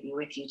inviting me to be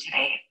with you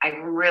today.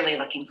 I'm really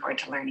looking forward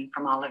to learning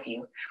from all of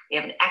you. We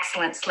have an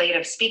excellent slate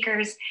of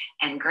speakers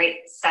and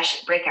great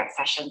breakout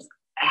sessions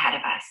ahead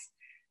of us.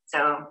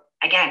 So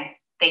again,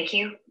 thank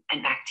you,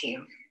 and back to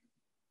you.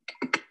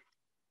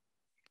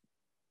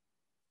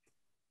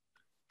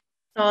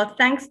 So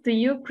thanks to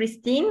you,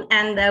 Christine,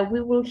 and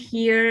we will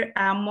hear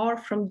more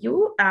from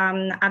you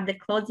at the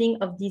closing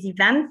of this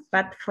event.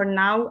 But for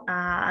now,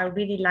 I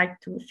really like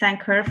to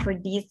thank her for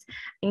this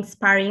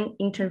inspiring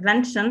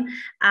intervention.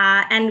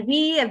 And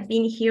we have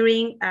been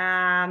hearing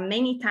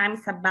many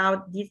times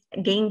about these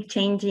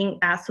game-changing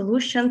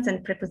solutions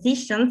and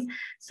prepositions.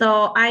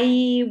 So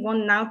I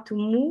want now to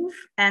move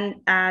and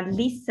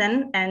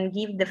listen and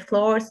give the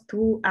floors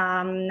to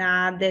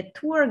the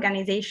two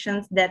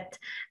organizations that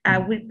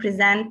will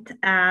present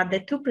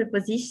the two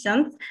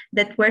prepositions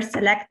that were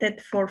selected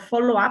for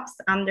follow-ups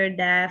under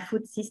the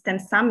Food System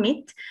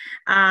Summit.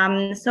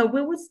 So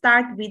we will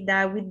start with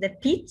the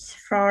pitch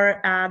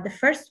for the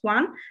first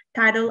one,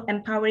 titled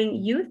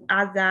Empowering Youth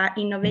as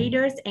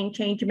Innovators and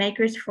Change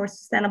Makers for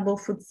Sustainable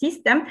Food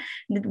System,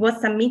 that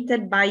was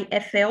submitted by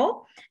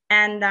FAO.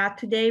 And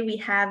today we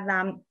have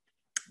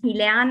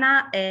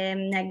Ileana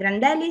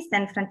Grandelis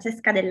and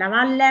Francesca Della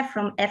Valle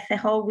from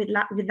FAO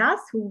with us,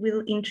 who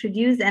will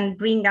introduce and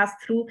bring us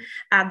through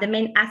the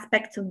main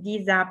aspects of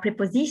these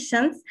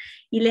prepositions.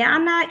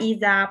 Ileana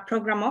is a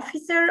program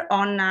officer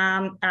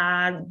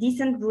on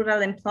decent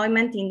rural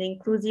employment in the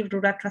Inclusive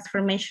Rural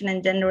Transformation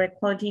and Gender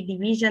Equality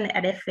Division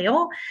at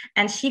FAO,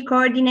 and she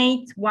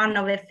coordinates one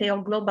of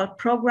FAO global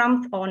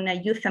programs on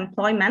youth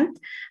employment.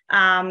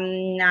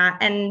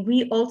 And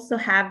we also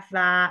have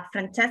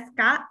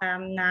Francesca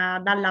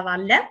Dalla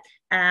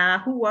Valle,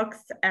 who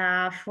works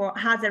as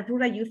a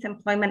rural youth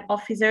employment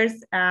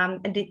officers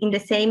in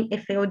the same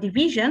FAO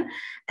division,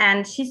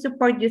 and she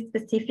supports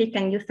youth-specific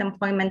and youth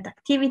employment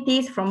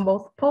activities from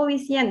both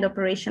policy and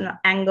operational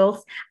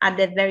angles at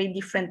the very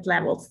different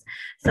levels.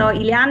 So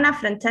Ileana,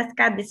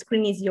 Francesca, the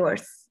screen is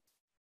yours.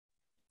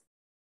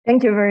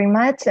 Thank you very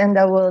much, and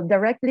I will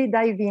directly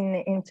dive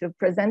into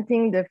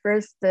presenting the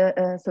first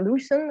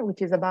solution,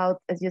 which is about,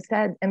 as you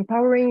said,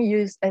 empowering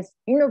youth as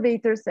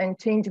innovators and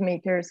change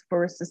makers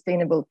for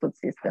sustainable food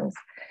systems.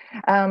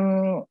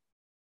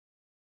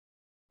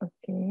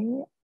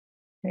 Okay,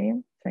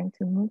 trying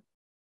to move.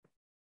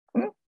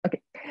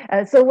 Okay,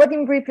 so what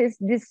in brief is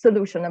this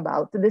solution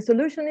about? The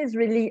solution is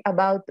really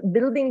about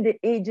building the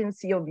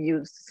agency of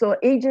youth. So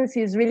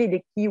agency is really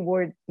the key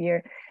word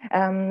here.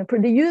 For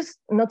the youth,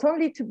 not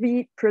only to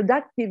be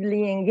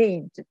productively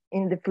engaged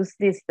in the food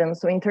system,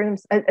 so in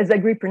terms as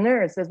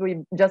agripreneurs, as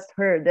we just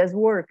heard, as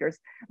workers,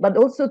 but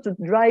also to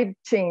drive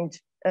change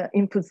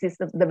in food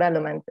systems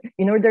development,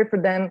 in order for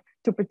them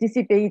to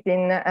participate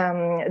in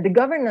the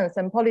governance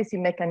and policy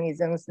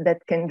mechanisms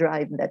that can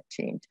drive that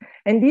change.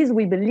 And this,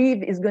 we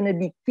believe, is going to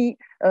be key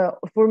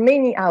for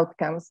many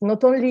outcomes,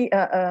 not only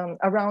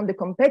around the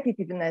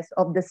competitiveness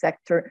of the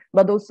sector,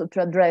 but also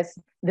to address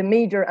the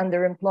major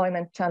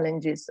underemployment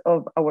challenges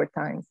of our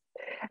times.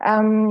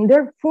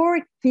 There are four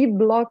key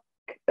blocks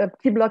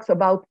of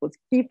outputs,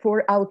 key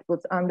four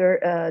outputs under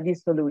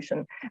this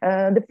solution.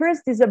 The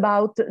first is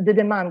about the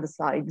demand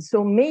side,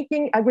 so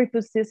making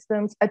agri-food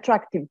systems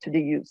attractive to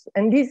the youth.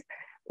 And this,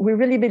 we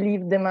really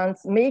believe,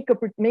 demands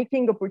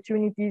making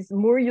opportunities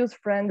more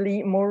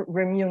youth-friendly, more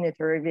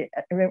remunerative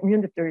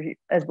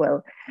as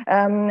well.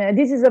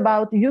 This is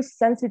about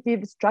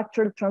youth-sensitive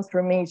structural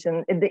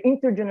transformation, the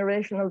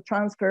intergenerational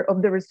transfer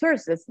of the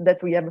resources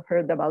that we have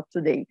heard about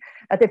today.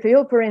 At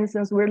FAO, for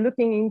instance, we're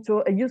looking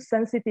into a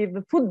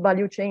youth-sensitive food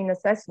value chain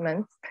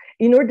assessment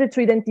in order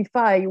to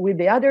identify with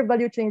the other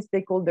value chain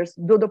stakeholders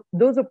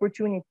those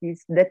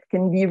opportunities that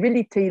can be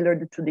really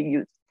tailored to the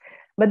youth.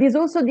 But this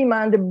also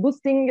demands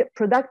boosting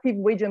productive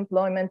wage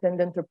employment and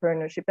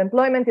entrepreneurship.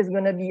 Employment is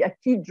going to be a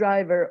key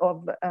driver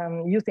of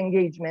youth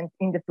engagement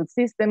in the food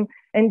system.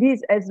 And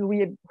this, as we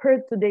have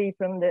heard today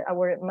from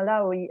our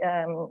Malawi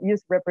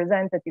youth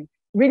representative,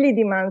 really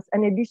demands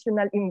an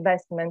additional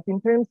investment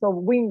in terms of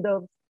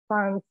windows,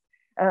 funds,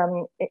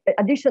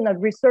 additional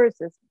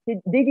resources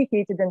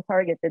dedicated and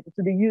targeted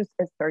to the youth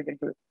as target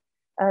group.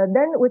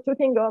 Then we're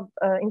talking of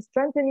in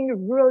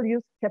strengthening rural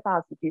youth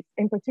capacities,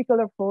 in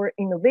particular for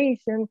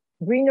innovation,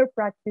 greener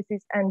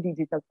practices, and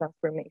digital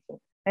transformation.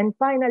 And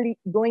finally,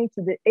 going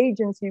to the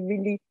agency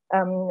really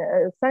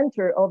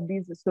center of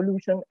this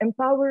solution,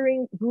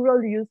 empowering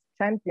rural youth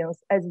champions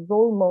as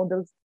role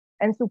models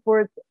and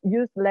support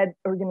youth-led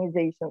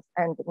organizations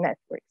and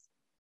networks.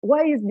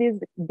 Why is this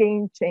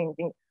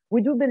game-changing?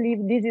 We do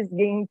believe this is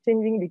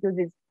game-changing because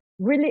it's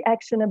really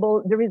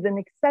actionable. There is an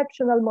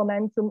exceptional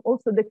momentum.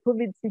 Also, the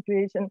COVID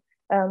situation,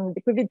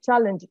 the COVID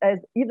challenge has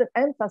even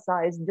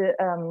emphasized the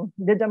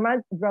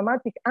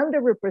dramatic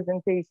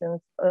underrepresentations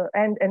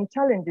and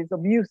challenges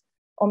of youth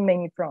on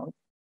many fronts,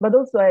 but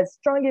also has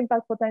strong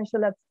impact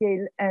potential at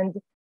scale and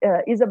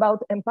is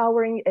about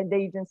empowering an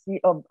agency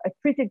of a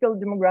critical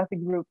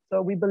demographic group.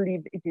 So we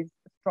believe it is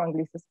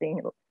strongly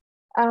sustainable.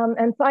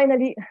 And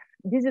finally,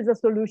 this is a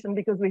solution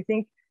because we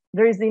think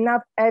there is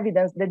enough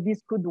evidence that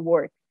this could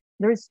work.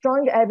 There is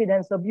strong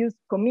evidence of youth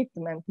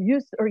commitment.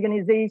 Youth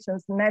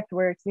organizations,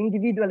 networks,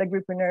 individual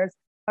agripreneurs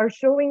are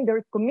showing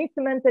their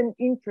commitment and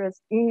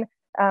interest in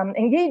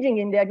engaging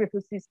in the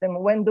agri-food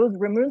system when those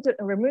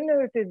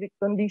remunerative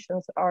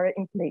conditions are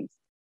in place.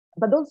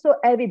 But also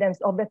evidence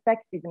of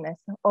effectiveness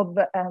of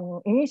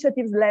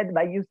initiatives led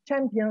by youth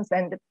champions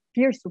and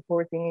peer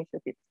support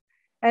initiatives.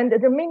 And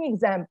there are many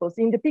examples.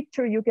 In the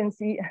picture, you can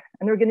see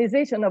an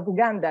organization of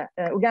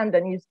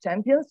Ugandan youth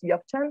champions,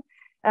 UFCHAM,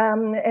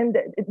 and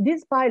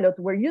this pilot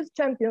where youth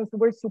champions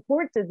were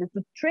supported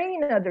to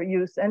train other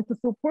youth and to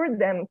support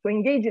them to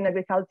engage in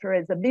agriculture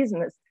as a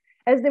business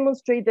has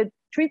demonstrated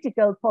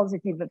critical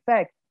positive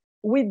effect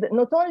with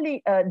not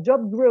only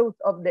job growth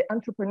of the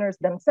entrepreneurs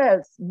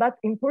themselves, but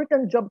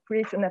important job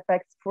creation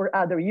effects for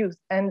other youth.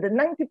 And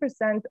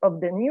 90% of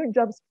the new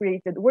jobs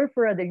created were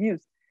for other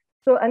youth.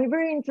 So a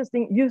very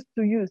interesting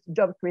youth-to-youth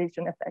job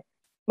creation effect,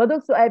 but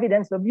also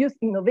evidence of youth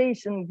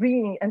innovation,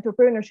 greening,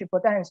 entrepreneurship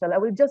potential. I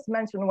will just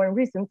mention one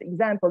recent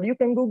example. You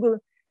can Google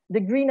the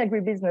Green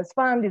Agribusiness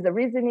Fund. Is a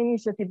recent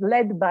initiative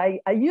led by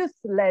a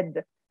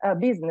youth-led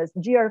business,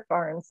 GR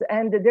Farms,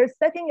 and they're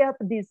setting up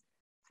this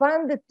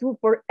fund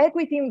for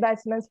equity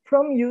investments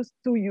from youth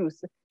to youth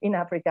in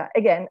Africa.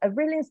 Again, a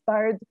really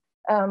inspired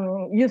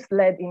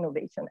youth-led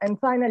innovation. And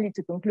finally,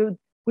 to conclude,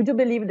 we do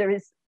believe there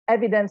is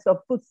evidence of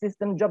food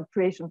system job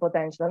creation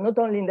potential, not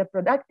only in the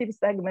productive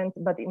segment,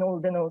 but in all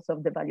the nodes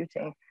of the value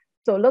chain.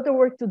 So a lot of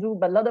work to do,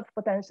 but a lot of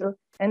potential.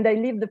 And I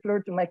leave the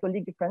floor to my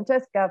colleague,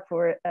 Francesca,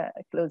 for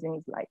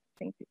closing slide.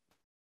 Thank you.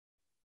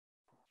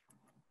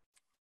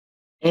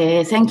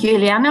 Thank you,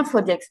 Eliana,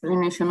 for the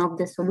explanation of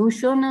the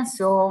solution.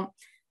 So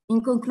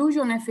in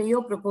conclusion,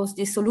 FAO proposed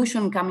this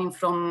solution coming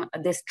from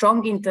the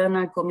strong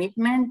internal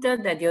commitment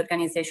that the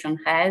organization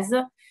has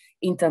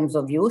in terms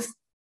of youth.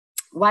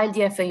 While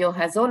the FAO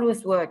has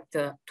always worked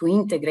to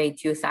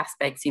integrate youth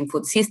aspects in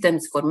food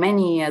systems for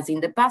many years,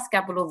 in the past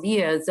couple of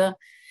years,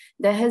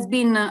 there has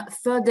been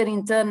further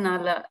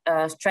internal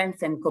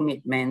strengths and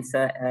commitments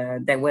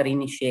that were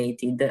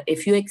initiated. A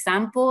few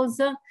examples.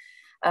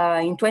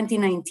 In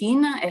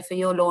 2019,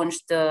 FAO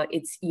launched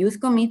its Youth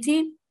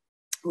Committee,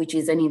 which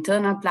is an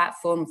internal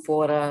platform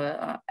for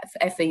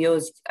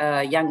FAO's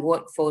young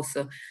workforce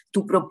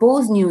to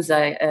propose new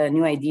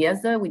ideas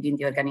within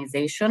the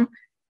organization.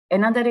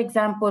 Another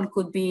example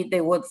could be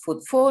the World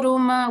Food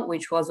Forum,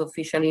 which was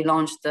officially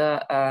launched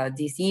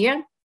this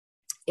year,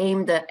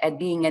 aimed at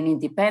being an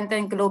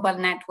independent global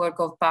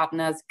network of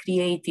partners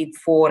created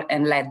for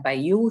and led by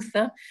youth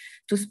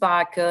to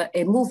spark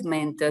a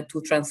movement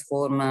to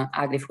transform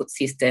agri-food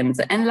systems.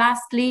 And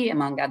lastly,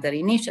 among other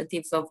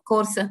initiatives, of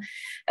course,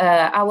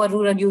 our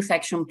Rural Youth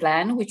Action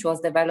Plan, which was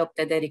developed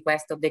at the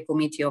request of the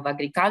Committee of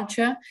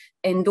Agriculture,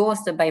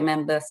 endorsed by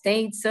member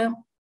states,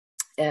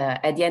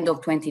 at the end of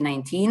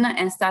 2019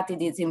 and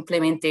started its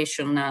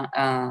implementation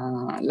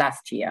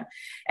last year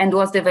and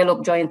was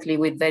developed jointly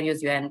with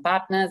various UN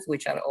partners,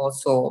 which are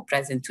also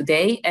present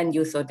today, and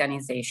youth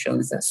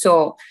organizations.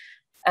 So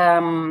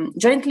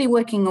jointly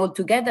working all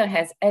together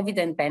has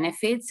evident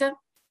benefits.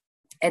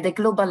 At the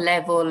global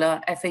level,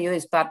 FAO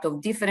is part of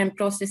different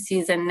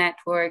processes and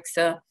networks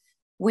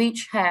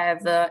which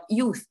have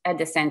youth at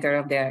the center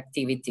of their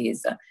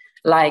activities,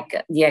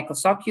 like the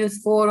ECOSOC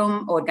Youth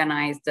Forum,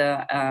 organized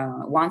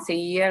once a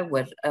year,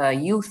 where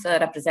youth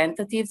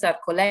representatives are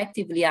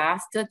collectively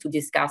asked to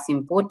discuss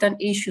important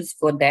issues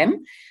for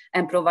them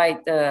and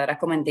provide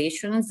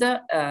recommendations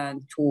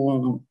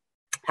to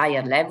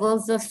higher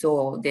levels,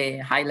 so the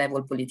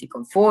high-level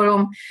political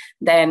forum.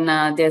 Then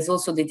there's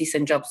also the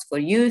Decent Jobs for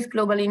Youth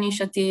Global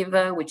Initiative,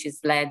 which is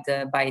led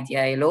by the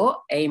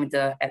ILO, aimed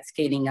at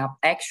scaling up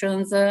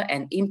actions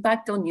and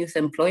impact on youth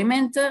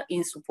employment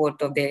in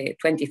support of the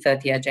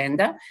 2030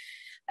 agenda.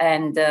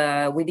 And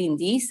within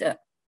this,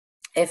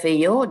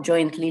 FAO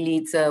jointly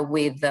leads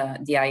with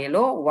the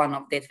ILO, one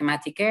of the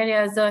thematic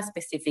areas,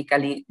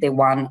 specifically the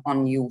one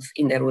on youth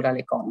in the rural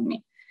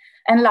economy.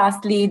 And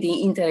lastly,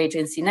 the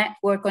Interagency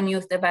Network on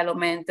Youth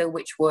Development,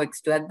 which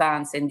works to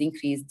advance and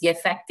increase the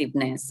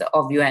effectiveness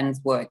of UN's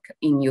work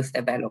in youth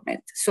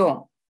development.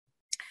 So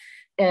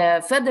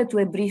Further to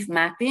a brief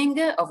mapping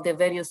of the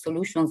various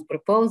solutions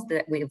proposed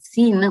that we have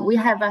seen, we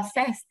have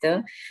assessed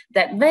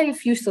that very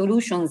few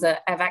solutions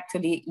have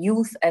actually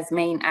youth as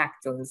main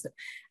actors,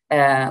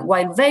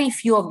 while very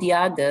few of the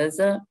others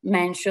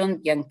mention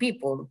young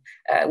people,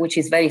 which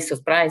is very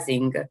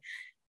surprising.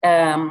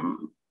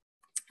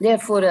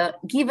 Therefore,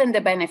 given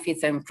the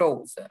benefits and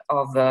pros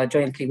of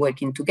jointly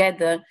working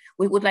together,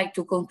 we would like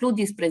to conclude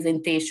this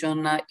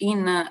presentation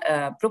in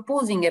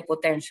proposing a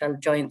potential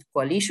joint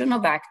coalition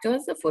of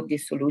actors for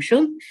this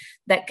solution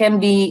that can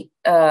be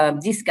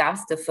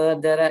discussed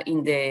further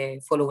in the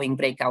following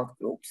breakout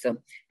groups.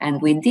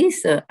 And with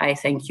this, I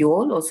thank you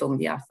all, also on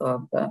behalf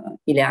of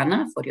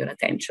Ileana, for your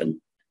attention.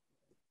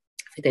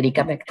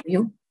 Federica, back to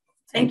you.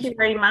 Thank you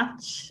very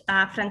much,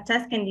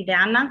 Francesca and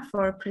Ileana,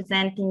 for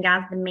presenting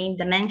us the main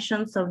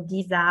dimensions of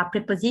this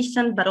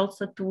proposition, but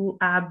also to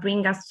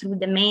bring us through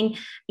the main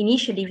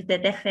initiatives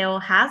that FAO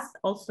has,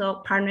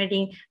 also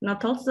partnering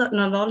not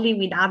only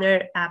with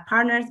other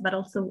partners, but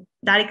also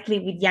directly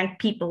with young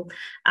people.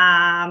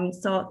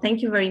 So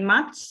thank you very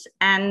much.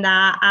 And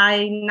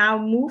I now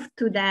move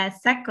to the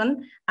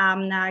second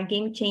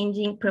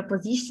game-changing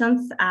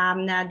propositions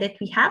that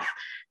we have.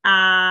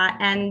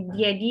 And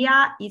the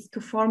idea is to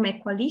form a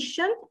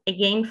coalition,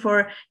 again,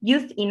 for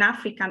youth in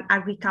African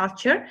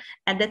agriculture,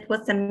 and that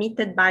was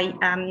submitted by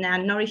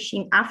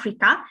Nourishing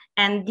Africa.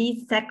 And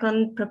this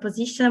second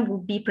proposition will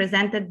be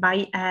presented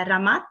by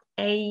Ramat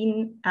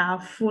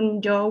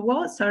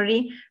Funjowo,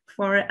 sorry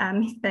for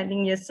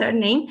misspelling your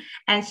surname,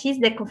 and she's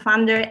the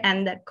co-founder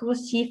and the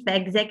co-chief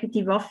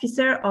executive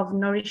officer of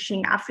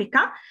Nourishing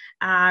Africa,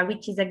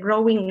 which is a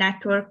growing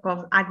network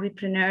of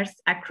agripreneurs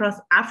across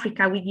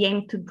Africa with the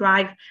aim to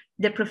drive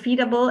the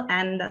profitable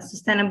and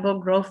sustainable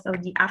growth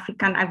of the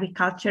African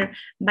agriculture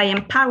by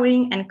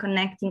empowering and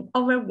connecting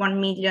over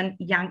 1 million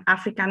young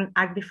African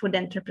agri-food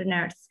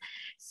entrepreneurs.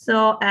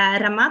 So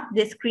Ramat,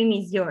 the screen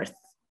is yours.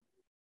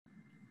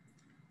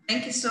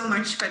 Thank you so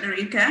much,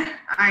 Federica.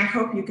 I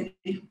hope you can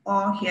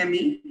all hear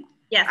me.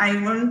 Yes. I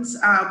won't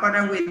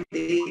bother with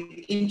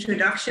the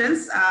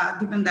introductions,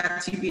 given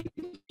that you've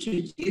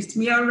introduced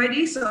me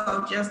already. So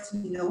I'll just,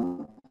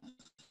 dive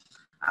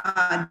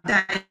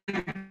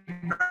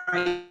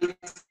right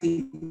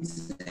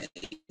into it.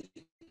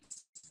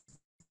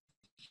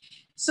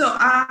 So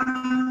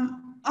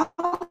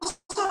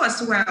also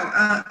as well,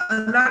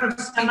 a lot of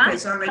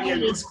speakers already on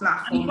this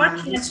platform,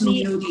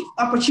 the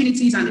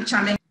opportunities and the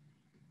challenges.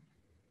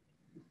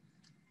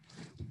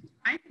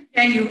 I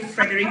can hear you,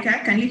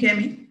 Federica. Can you hear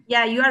me?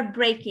 Yeah, you are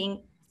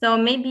breaking. So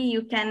maybe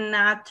you can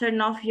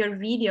turn off your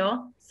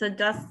video. So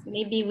just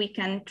maybe we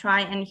can try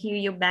and hear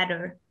you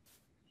better.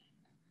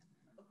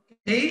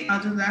 Okay,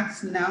 I'll do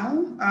that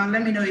now.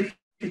 Let me know if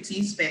it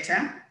is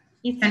better.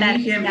 Can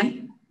you hear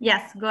me?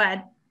 Yes, go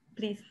ahead,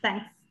 please.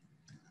 Thanks.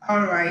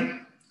 All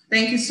right.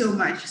 Thank you so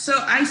much. So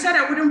I said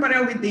I wouldn't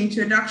bother with the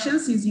introduction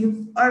since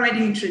you've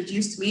already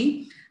introduced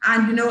me.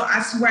 And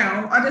as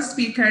well, other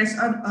speakers,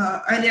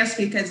 earlier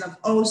speakers have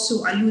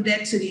also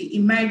alluded to the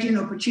emerging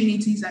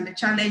opportunities and the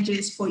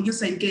challenges for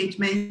youth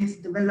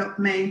engagement,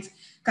 development,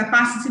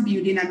 capacity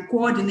building, and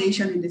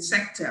coordination in the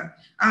sector.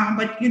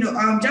 But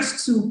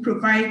just to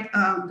provide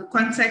the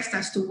context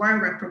as to why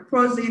we're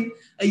proposing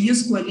a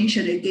youth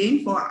coalition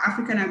again for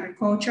African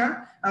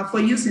agriculture, for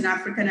youth in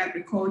African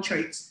agriculture,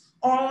 it's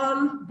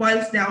all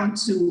boils down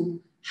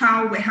to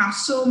how we have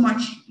so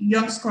much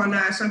young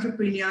scholars,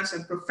 entrepreneurs,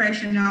 and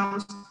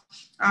professionals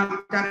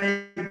that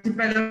are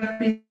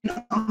developing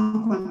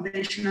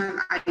unconventional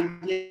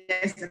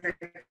ideas that are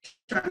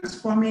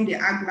transforming the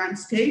ag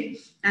landscape,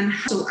 and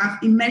so have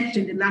emerged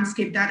in the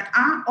landscape that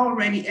are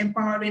already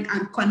empowering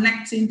and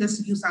connecting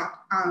these youth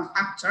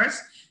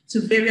actors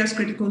to various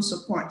critical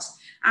supports.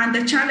 And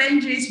the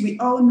challenges, we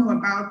all know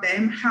about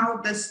them,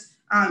 how this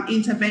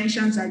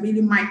interventions are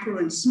really micro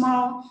and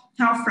small,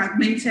 how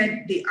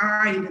fragmented they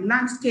are in the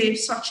landscape,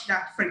 such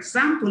that, for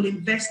example,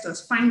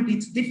 investors find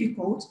it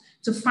difficult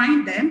to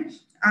find them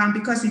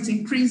because it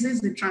increases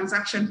the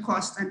transaction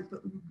cost and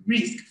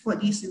risk for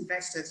these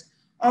investors.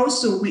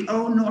 Also, we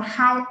all know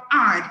how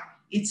hard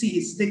it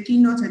is. The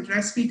keynote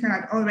address speaker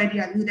had already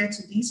alluded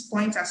to this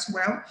point as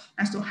well,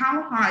 as to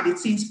how hard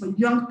it is for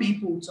young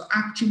people to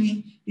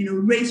actually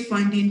raise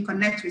funding,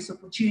 connect with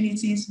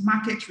opportunities,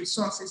 market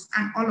resources,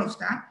 and all of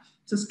that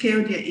to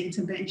scale their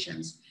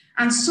interventions.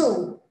 And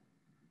so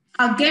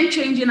our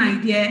game-changing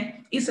idea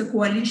is a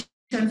coalition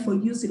for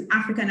youth in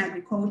African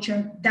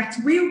agriculture that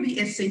will be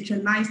a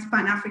centralized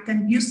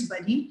Pan-African youth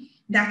body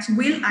that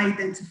will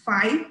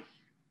identify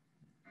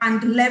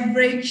and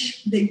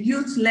leverage the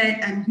youth-led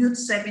and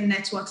youth-serving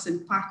networks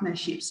and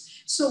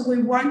partnerships. So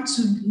we want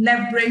to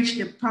leverage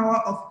the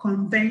power of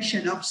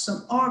convention of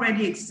some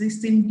already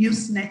existing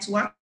youth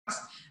networks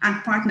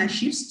and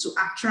partnerships to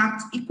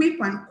attract, equip,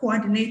 and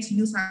coordinate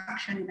youth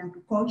action in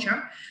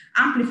agriculture,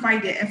 amplify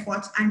their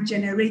efforts, and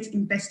generate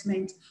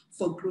investment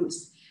for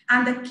growth.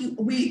 And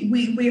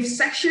we've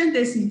sectioned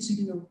this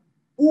into,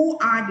 who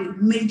are the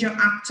major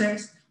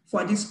actors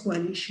for this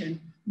coalition?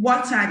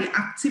 what are the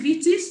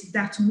activities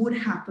that would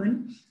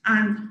happen,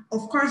 and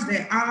of course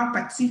there are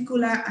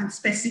particular and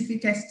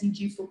specific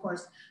SDG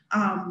focus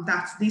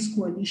that this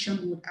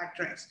coalition would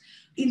address.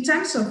 In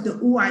terms of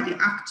who are the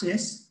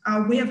actors,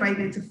 we have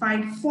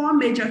identified 4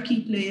 major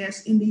key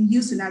players in the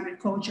youth in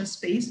agriculture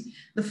space.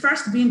 The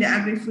first being the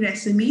agri-food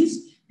SMEs,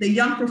 the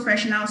young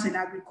professionals in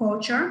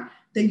agriculture,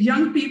 the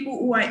young people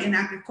who are in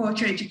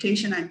agriculture,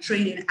 education and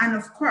training, and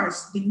of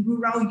course, the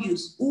rural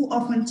youth who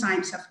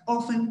oftentimes have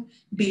often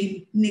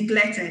been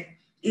neglected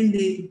in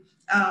the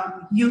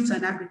youth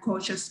and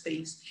agriculture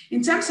space.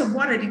 In terms of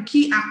what are the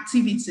key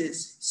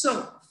activities,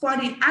 so for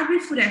the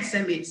agri-food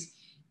SMEs,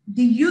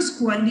 the Youth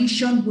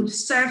Coalition would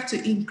serve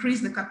to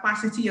increase the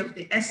capacity of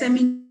the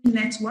SME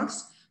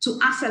networks to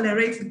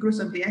accelerate the growth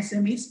of the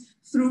SMEs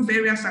through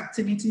various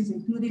activities,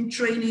 including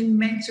training,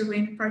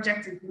 mentoring,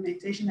 project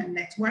implementation, and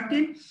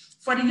networking.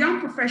 For the young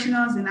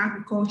professionals in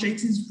agriculture,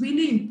 it is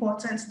really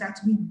important that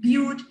we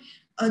build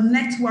a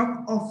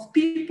network of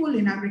people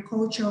in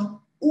agriculture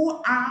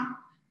who are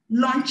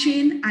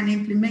launching and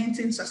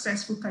implementing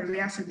successful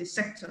careers in the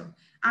sector.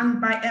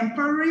 And by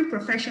empowering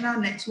professional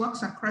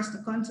networks across the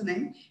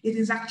continent, it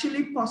is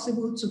actually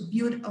possible to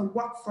build a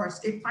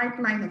workforce, a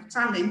pipeline of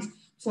talent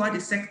for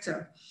the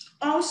sector.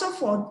 Also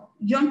for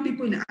young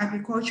people in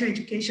agriculture,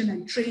 education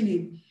and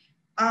training,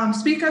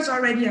 speakers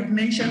already have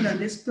mentioned on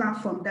this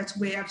platform that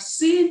we have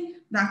seen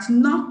that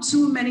not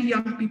too many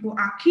young people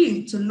are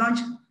keen to launch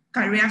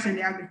careers in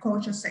the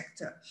agriculture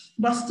sector.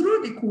 But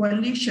through the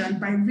coalition,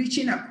 by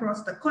reaching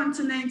across the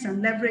continent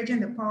and leveraging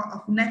the power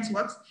of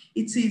networks,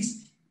 it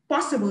is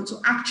possible to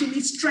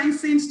actually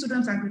strengthen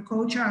student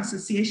agriculture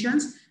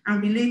associations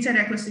and related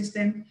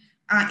ecosystem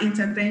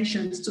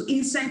interventions to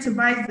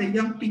incentivize the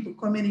young people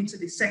coming into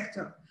the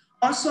sector.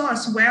 Also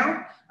as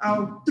well,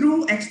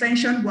 through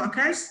extension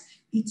workers,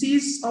 it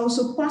is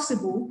also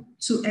possible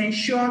to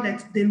ensure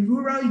that the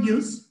rural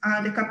youth,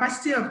 the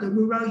capacity of the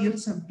rural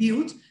youths are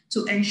built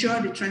to ensure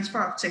the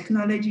transfer of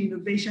technology,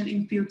 innovation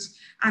inputs,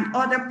 and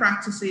other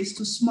practices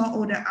to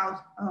smallholder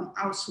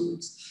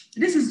households.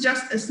 This is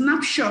just a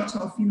snapshot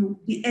of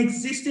the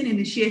existing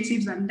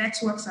initiatives and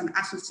networks and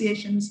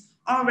associations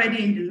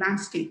already in the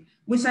landscape.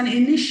 With an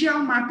initial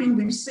mapping,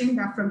 we've seen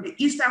that from the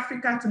East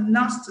Africa to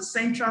North to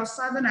Central,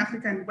 Southern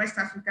Africa and West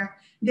Africa,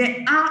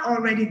 there are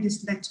already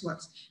these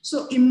networks.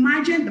 So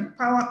imagine the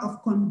power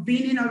of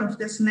convening all of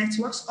these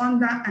networks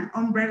under an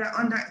umbrella,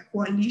 under a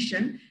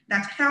coalition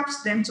that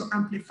helps them to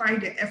amplify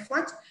their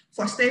effort,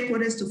 for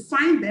stakeholders to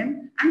find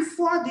them, and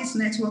for these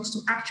networks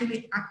to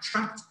actually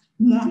attract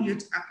more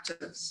youth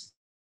actors.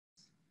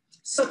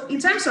 So in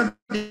terms of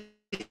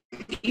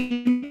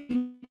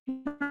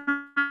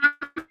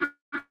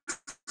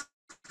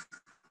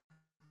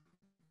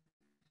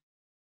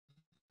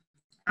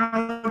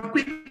I'll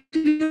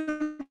quickly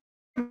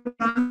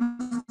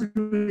run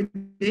through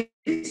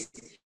this.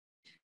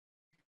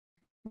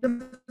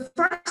 The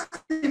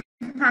first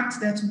impact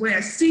that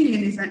we're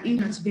seeing is an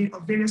increase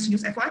of various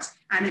youth efforts,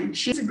 and an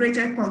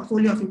integrated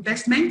portfolio of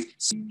investment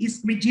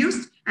is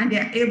reduced, and they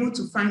are able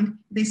to find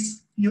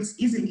these youth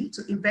easily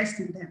to invest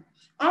in them.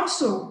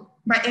 Also,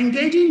 by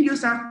engaging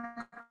youth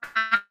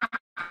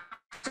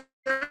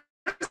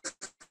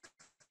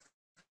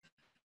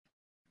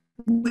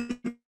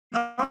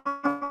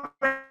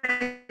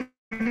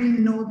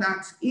know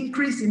that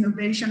increased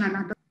innovation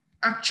and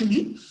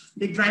actually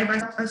the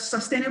drivers a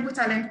sustainable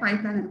talent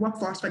pipeline and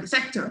workforce for the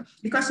sector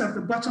because of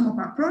the bottom-up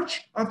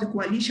approach of the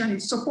coalition in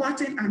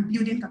supporting and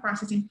building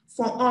capacity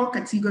for all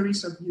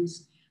categories of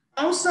youth.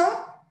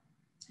 Also,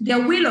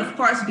 there will of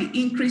course be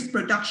increased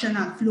production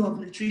and flow of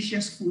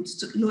nutritious foods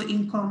to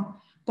low-income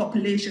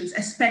populations,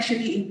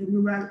 especially in the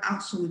rural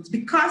households,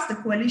 because the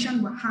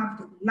coalition will have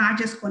the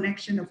largest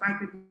connection of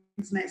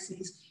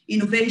agribusinesses,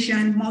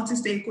 innovation,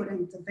 multi-stakeholder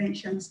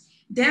interventions,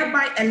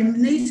 thereby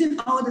eliminating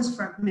all this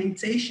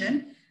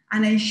fragmentation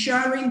and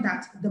ensuring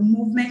that the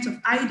movement of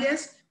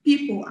ideas,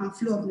 people, and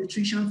flow of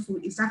nutrition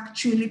food is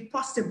actually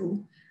possible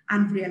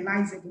and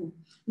realizable.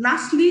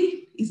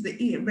 Lastly is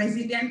the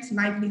resilient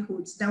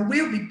livelihoods that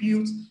will be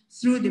built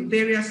through the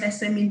various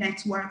SME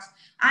networks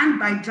and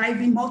by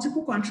driving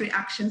multiple country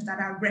actions that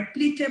are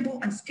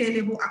replicable and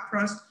scalable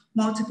across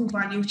multiple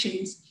value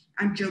chains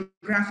and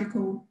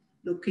geographical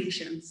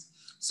locations.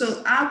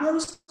 So I will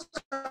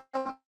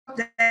stop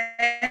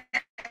there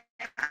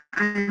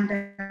and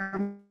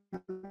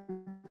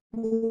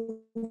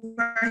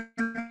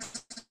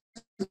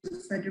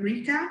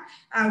Federica.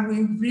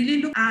 We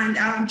really look,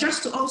 and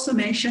just to also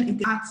mention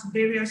at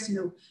various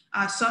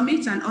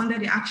summits and under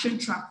the action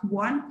track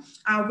 1,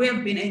 we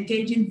have been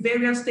engaging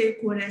various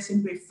stakeholders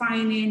in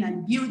refining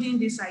and building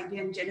this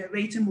idea and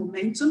generating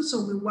momentum.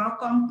 So we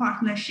welcome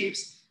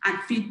partnerships and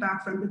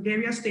feedback from the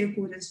various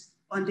stakeholders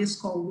on this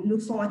call. We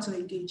look forward to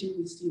engaging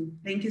with you.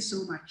 Thank you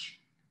so much.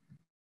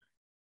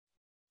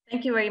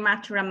 Thank you very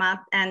much, Ramat,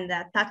 and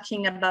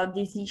touching about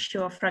this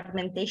issue of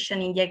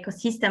fragmentation in the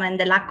ecosystem and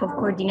the lack of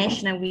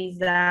coordination with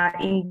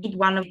indeed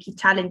one of the key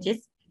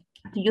challenges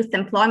youth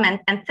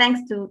employment, and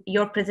thanks to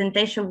your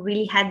presentation, we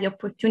really had the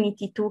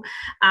opportunity to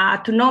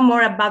know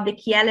more about the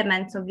key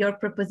elements of your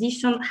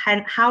proposition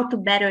and how to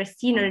better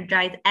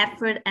synergize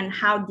effort and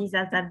how this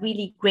has a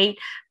really great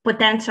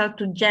potential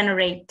to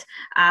generate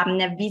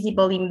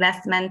visible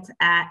investment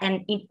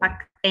and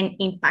impact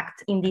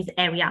in this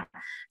area.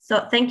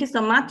 So thank you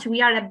so much.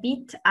 We are a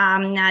bit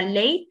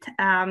late,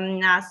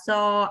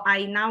 so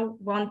I now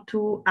want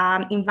to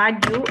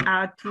invite you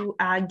to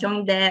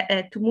join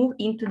to move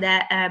into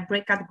the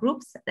breakout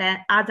groups.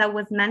 As I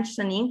was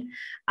mentioning,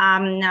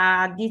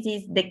 this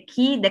is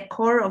the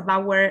core of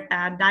our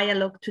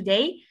dialogue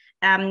today.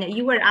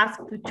 You were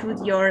asked to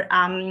choose your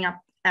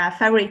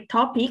favorite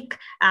topic,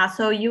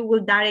 so you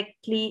will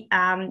direct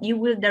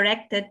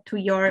it to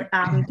your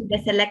to the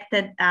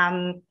selected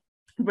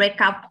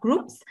breakout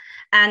groups,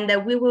 and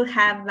we will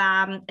have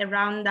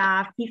around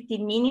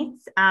 15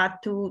 minutes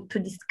to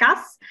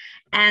discuss.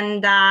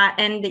 And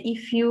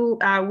if you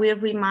will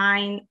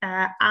remind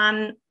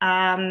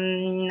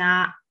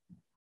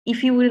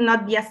if you will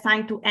not be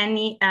assigned to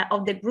any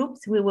of the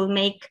groups, we will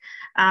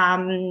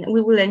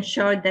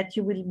ensure that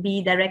you will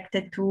be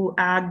directed to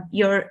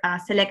your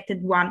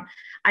selected one.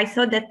 I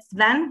saw that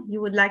Sven,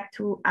 you would like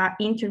to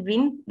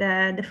intervene.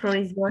 The floor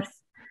is yours.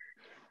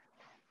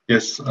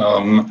 Yes,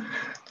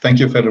 thank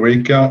you,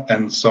 Federica,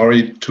 and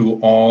sorry to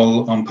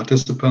all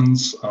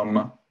participants.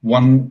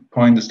 One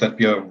point is that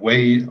we are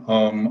way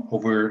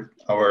over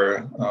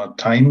our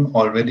time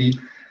already,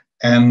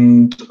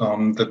 and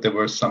that there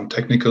were some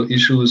technical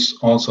issues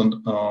also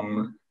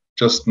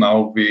just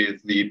now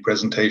with the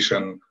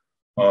presentation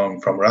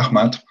from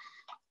Rahmat,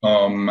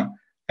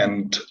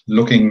 and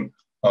looking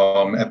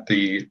at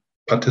the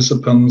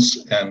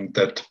participants, and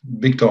that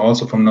Victor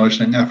also from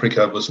Knowledge in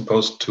Africa was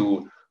supposed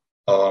to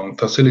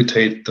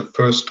facilitate the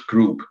first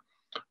group.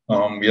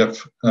 We have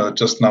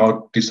just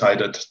now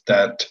decided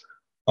that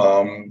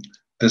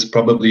this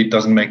probably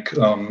doesn't make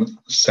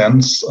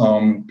sense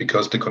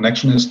because the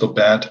connection is so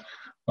bad,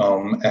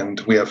 and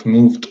we have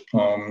moved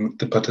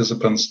the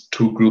participants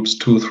to groups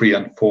 2, 3,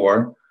 and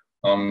 4.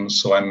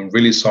 So I'm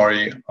really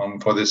sorry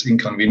for this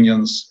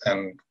inconvenience,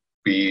 and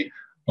we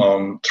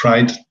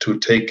tried to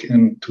take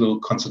into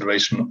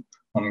consideration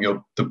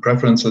the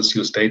preferences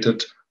you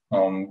stated,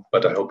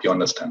 but I hope you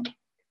understand.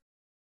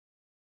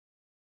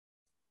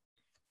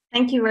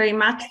 Thank you very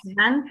much,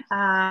 Sven,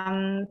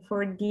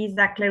 for this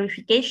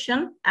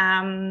clarification.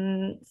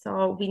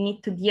 So we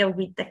need to deal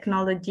with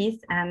technologies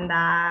and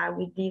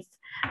with these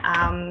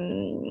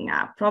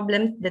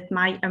problems that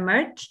might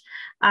emerge.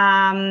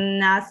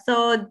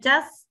 So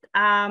just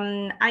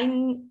I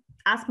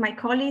ask my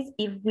colleagues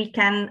if we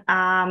can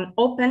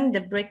open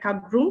the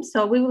breakout room.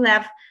 So we will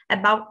have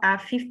about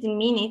 15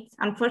 minutes.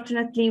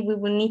 Unfortunately, we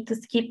will need to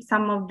skip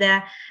some of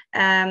the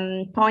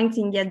points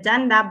in the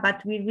agenda,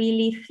 but we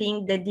really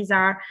think that these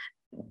are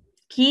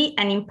key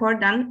and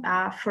important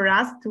for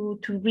us to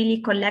really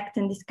collect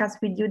and discuss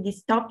with you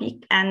this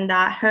topic, and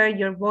hear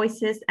your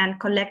voices and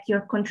collect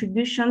your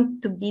contribution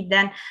to be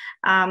then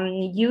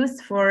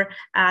used for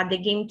the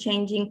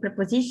game-changing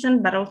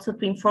proposition, but also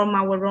to inform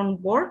our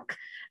own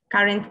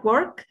current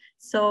work.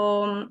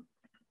 So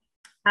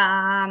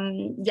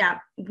yeah,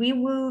 we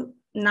will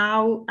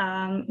now,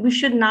 we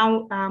should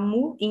now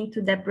move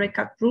into the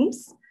breakout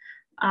rooms.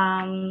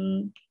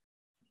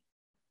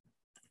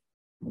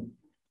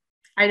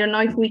 I don't know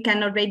if we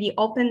can already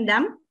open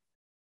them.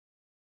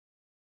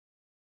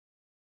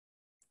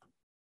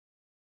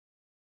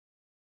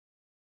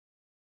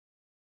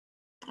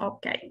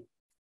 Okay,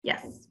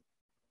 yes.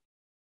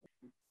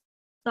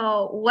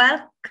 So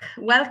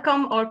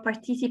welcome all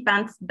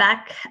participants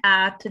back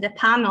to the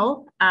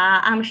panel.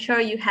 I'm sure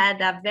you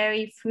had a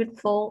very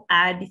fruitful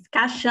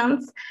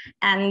discussions,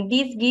 and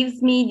this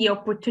gives me the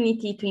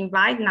opportunity to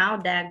invite now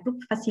the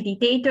group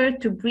facilitator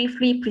to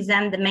briefly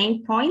present the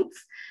main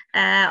points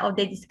of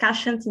the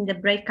discussions in the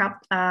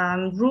breakout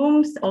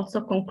rooms,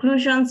 also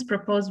conclusions,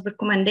 proposed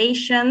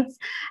recommendations.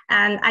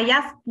 And I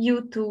ask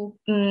you to,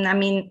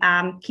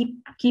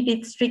 keep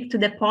it strict to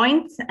the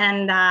points,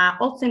 and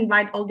also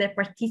invite all the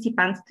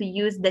participants to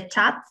use the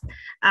chat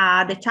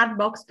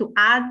box to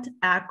add,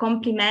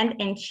 compliment,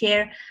 and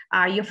share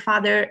your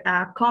further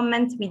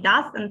comments with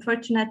us.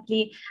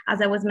 Unfortunately, as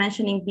I was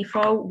mentioning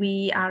before,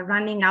 we are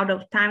running out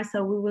of time,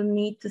 so we will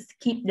need to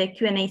skip the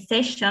Q&A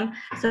session.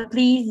 So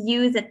please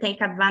use and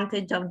take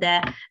advantage of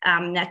the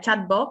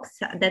chat box,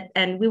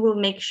 and we will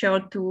make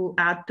sure to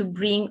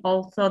bring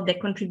also the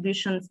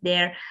contributions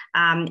there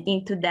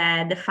into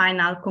the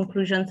final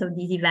conclusions of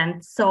this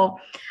event. So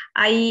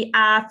I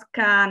ask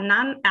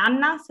Anna,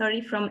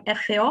 from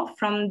FAO,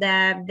 from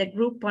the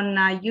group on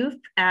youth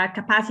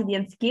capacity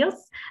and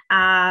skills,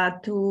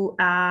 to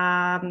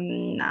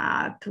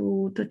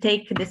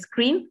take the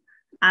screen.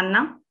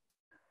 Anna.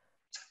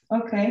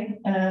 Okay,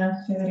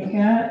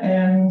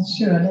 Federica,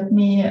 sure. Let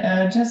me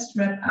just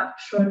wrap up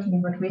shortly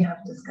what we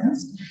have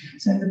discussed.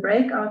 So in the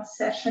breakout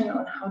session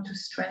on how to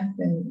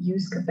strengthen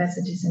youth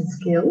capacities and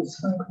skills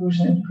for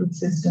inclusion in food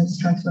systems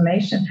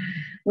transformation,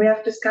 we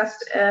have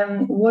discussed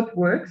what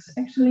works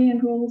actually in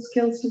rural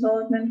skills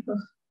development for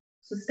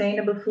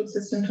sustainable food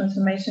system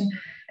transformation,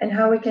 and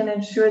how we can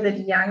ensure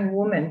that young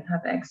women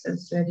have access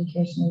to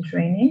education and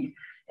training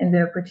and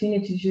the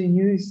opportunity to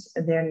use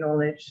their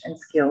knowledge and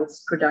skills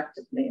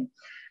productively.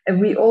 And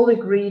we all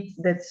agreed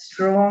that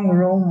strong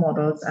role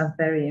models are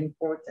very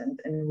important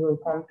in rural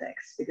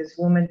context because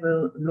women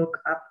will look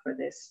up for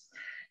this.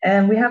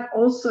 And we have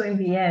also in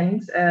the end,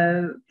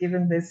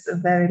 given this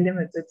very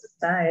limited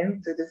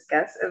time to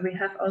discuss, we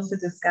have also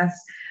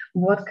discussed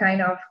what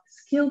kind of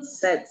skill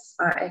sets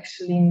are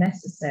actually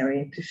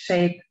necessary to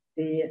shape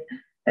the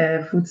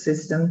food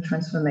system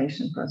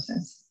transformation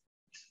process.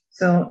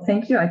 So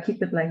thank you, I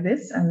keep it like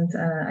this and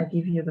I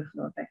give you the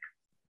floor back.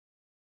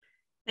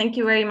 Thank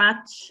you very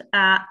much,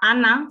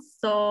 Anna.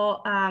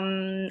 So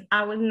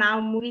I will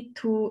now move it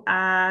to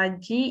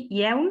Ji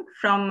Yeun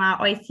from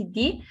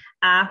OECD,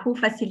 who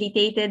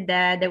facilitated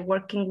the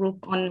working group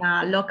on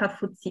local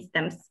food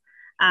systems.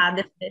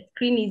 The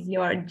screen is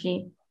yours,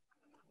 Ji.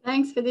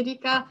 Thanks,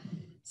 Federica.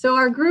 So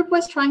our group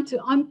was trying to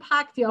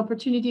unpack the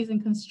opportunities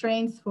and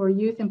constraints for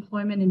youth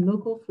employment in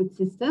local food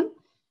system.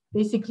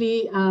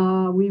 Basically,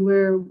 we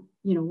were,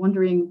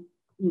 wondering,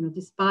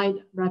 despite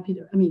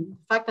the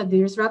fact that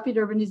there's rapid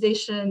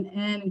urbanization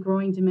and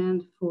growing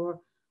demand for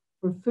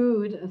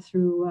food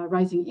through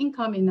rising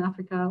income in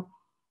Africa,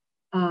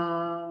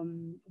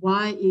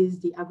 why is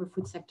the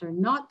agri-food sector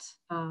not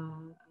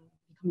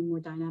becoming more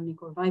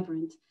dynamic or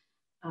vibrant?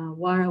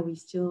 Why are we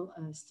still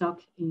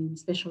stuck in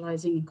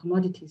specializing in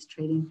commodities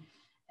trading?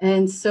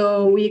 And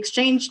so we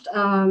exchanged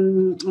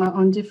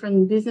on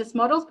different business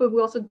models, but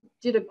we also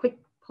did a quick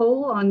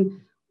poll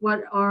on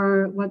what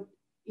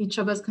each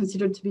of us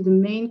considered to be the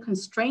main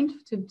constraint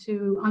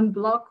to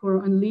unblock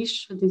or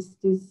unleash this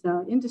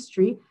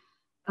industry.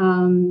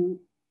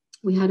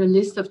 We had a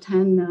list of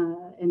 10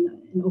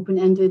 in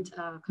open-ended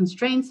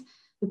constraints.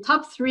 The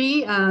top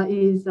 3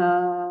 is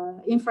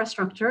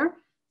infrastructure,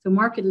 so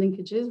market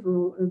linkages,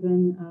 rural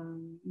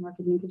urban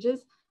market linkages,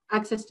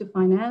 access to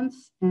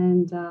finance,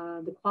 and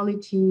the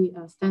quality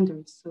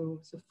standards, so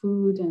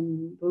food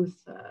and both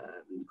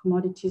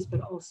commodities,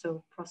 but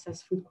also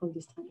processed food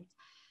quality standards.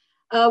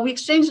 We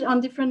exchanged on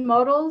different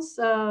models,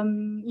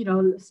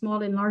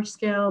 small and large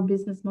scale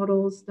business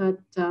models that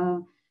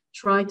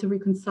try to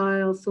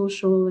reconcile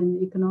social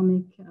and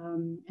economic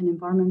and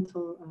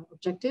environmental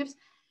objectives.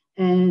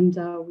 And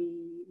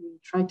we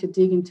tried to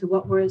dig into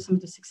what were some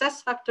of the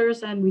success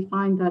factors, and we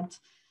find that,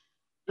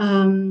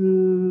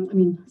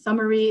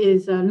 summary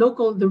is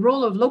the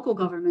role of local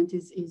government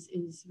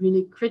is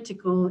really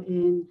critical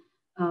in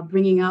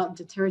bringing out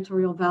the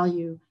territorial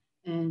value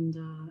and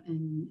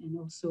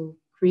also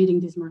creating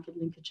these market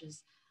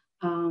linkages.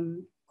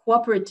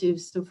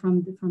 Cooperatives, so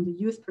from the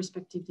youth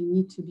perspective, they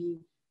need to be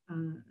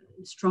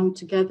strong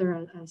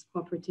together as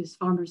cooperatives,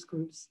 farmers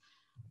groups.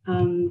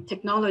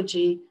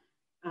 Technology,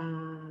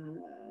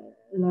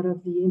 a lot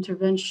of the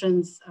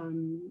interventions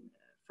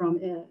from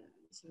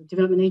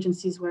development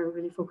agencies were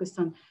really focused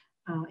on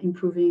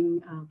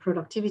improving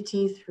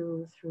productivity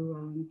through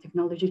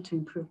technology to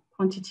improve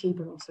quantity,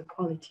 but also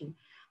quality.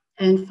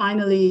 And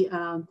finally,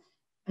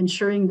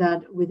 ensuring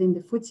that within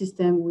the food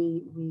system,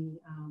 we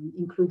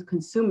include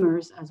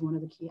consumers as one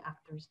of the key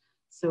actors.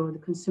 So the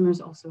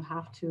consumers also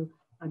have to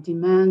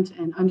demand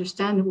and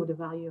understand what the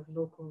value of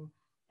local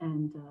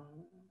and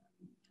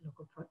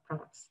local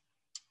products.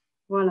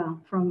 Voila,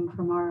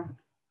 from our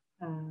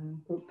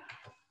group.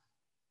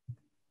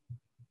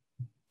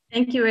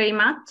 Thank you very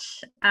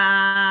much,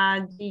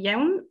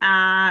 Guillaume.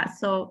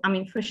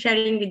 For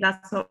sharing with us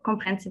so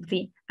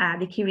comprehensively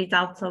the key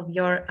results of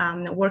your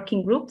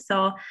working group.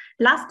 So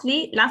last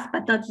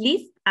but not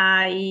least,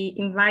 I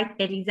invite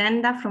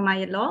Elisenda from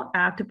ILO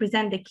to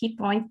present the key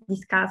points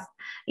discussed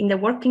in the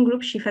working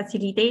group. She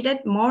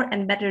facilitated more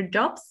and better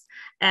jobs.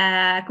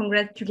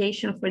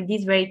 Congratulations for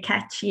this very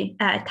catchy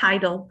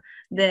title.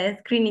 The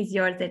screen is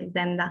yours,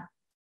 Elisenda.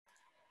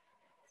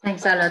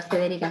 Thanks a lot,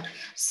 Federica.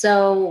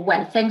 So,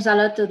 thanks a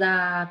lot to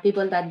the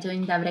people that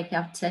joined the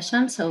breakout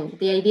session. So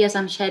the ideas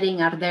I'm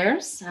sharing are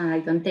theirs. I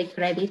don't take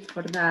credit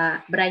for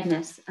the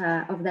brightness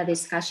of the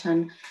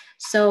discussion.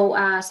 So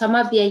some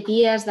of the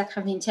ideas that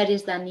have been shared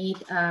is the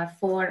need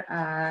for,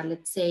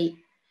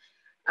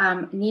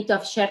 need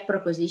of shared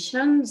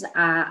propositions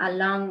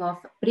along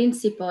of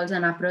principles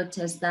and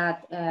approaches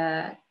that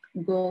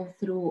go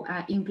through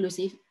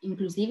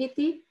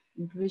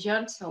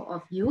inclusion, so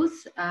of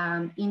youth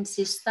in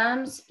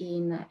systems,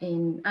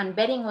 and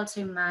bearing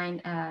also in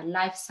mind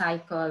life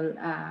cycle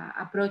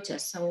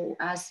approaches. So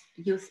as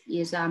youth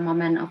is a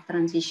moment of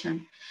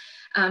transition.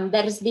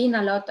 There has been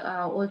a lot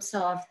also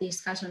of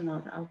discussion,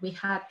 or we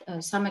had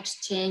some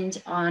exchange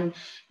on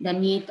the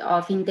need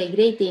of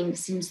integrating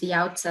since the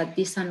outset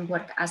decent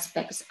work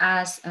aspects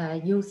as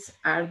youth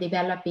are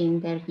developing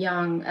their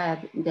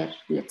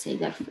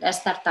their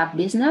startup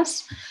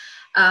business.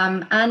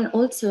 And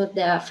also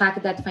the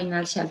fact that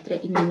financial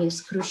training is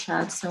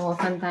crucial. So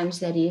oftentimes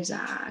there is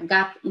a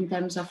gap in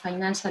terms of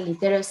financial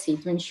literacy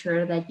to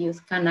ensure that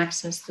youth can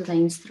access to the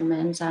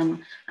instruments and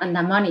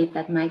the money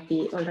that might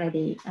be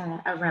already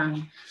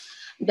around.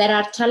 There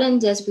are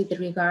challenges with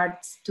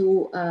regards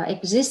to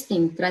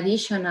existing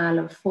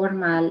traditional or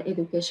formal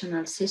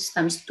educational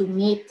systems to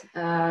meet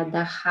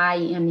the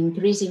high and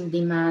increasing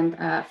demand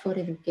for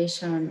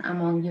education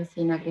among youth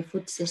in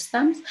agri-food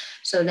systems.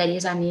 So there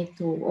is a need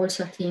to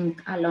also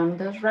think along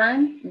those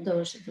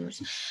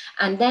lines.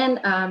 And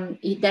then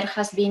there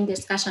has been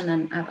discussion,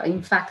 and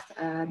in fact,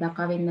 the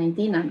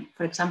COVID-19, and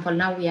for example,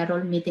 now we are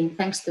all meeting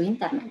thanks to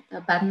internet,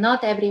 but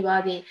not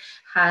everybody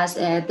has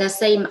the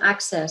same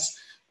access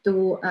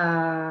to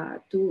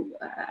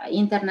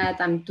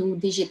internet and to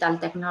digital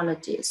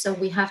technology. So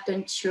we have to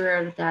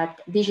ensure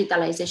that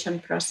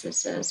digitalization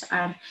processes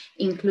are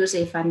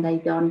inclusive and they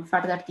don't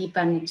further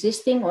deepen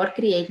existing or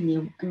create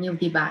new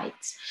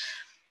divides.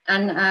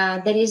 And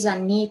there is a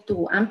need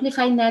to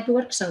amplify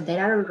networks. So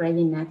there are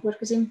already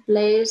networks in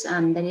place,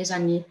 and there is a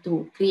need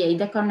to create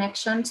the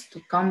connections to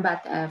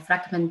combat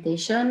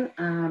fragmentation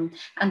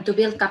and to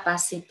build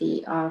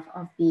capacity of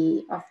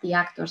the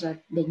actors,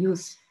 the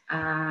youth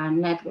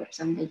networks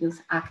and the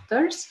youth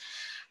actors.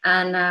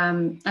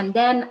 And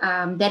then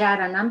there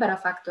are a number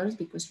of factors,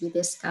 because we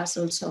discuss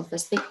also the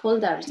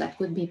stakeholders that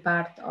could be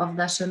part of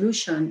the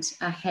solutions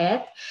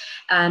ahead.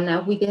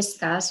 And we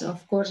discuss,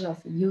 of course,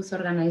 of youth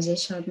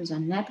organizations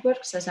and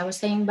networks, as I was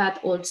saying, but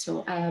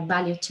also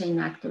value chain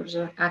actors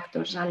or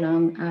actors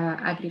along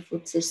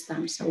agri-food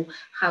systems. So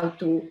how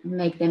to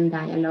make them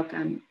dialogue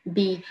and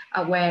be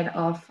aware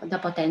of the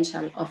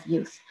potential of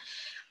youth.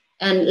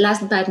 And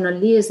last but not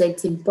least,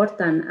 it's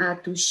important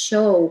to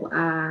show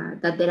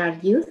that there are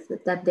youth,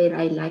 that there,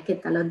 I like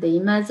it a lot, the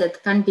image,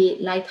 that can be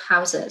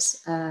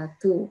lighthouses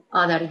to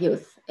other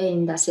youth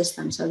in the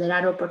system. So there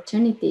are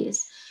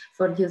opportunities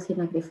for youth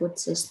in agri-food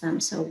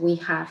systems. So we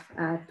have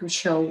to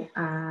show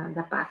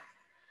the path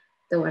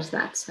towards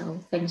that. So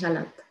thanks a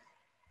lot.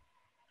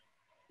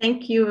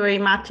 Thank you very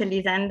much,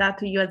 Elisenda,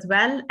 to you as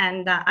well.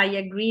 And I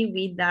agree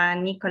with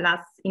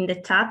Nicolas in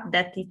the chat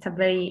that it's a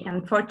very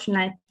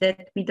unfortunate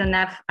that we don't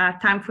have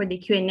time for the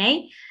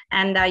Q&A.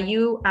 And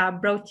you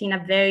brought in a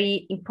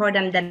very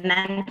important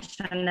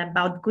dimension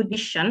about good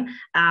vision.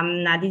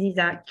 This is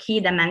a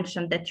key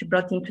dimension that you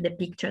brought into the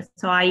picture.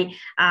 So I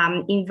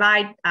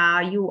invite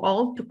you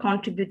all to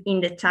contribute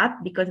in the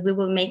chat, because we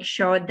will make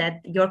sure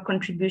that your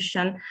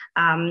contribution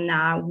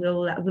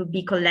will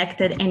be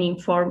collected and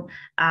inform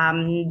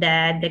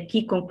the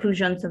key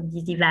conclusions of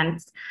these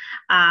events.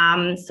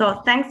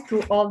 So thanks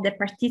to all the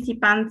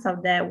participants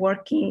of the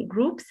working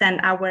groups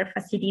and our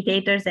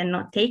facilitators and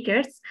note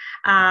takers.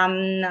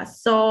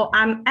 So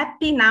I'm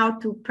happy now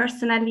to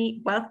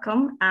personally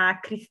welcome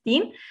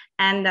Christine,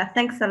 and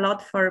thanks a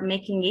lot for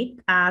making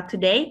it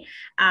today.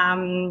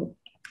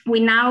 We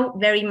now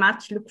very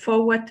much look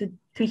forward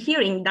to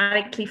hearing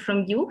directly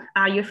from you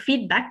your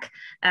feedback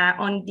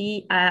on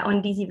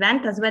this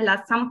event, as well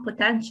as some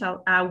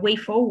potential way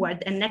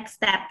forward and next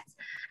steps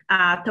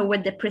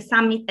toward the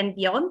pre-summit and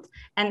beyond,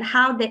 and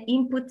how the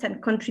inputs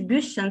and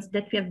contributions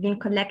that we have been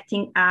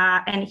collecting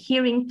and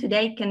hearing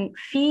today can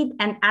feed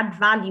and add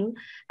value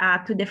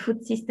to the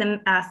food system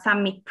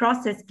summit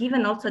process,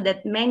 given also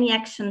that many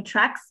action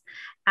tracks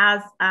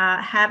have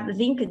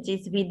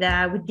linkages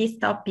with this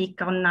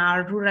topic on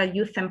rural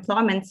youth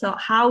employment. So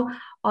how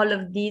all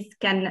of these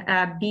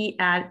can be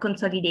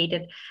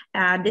consolidated.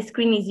 The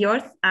screen is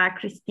yours,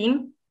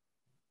 Christine.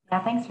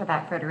 Yeah, thanks for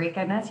that,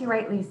 Frederica. And as you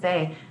rightly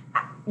say,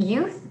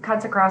 youth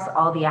cuts across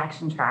all the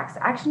action tracks.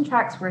 Action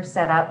tracks were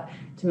set up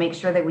to make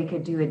sure that we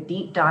could do a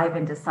deep dive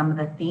into some of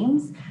the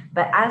themes.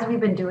 But as we've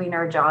been doing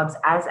our jobs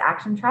as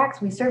action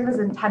tracks, we serve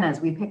as antennas.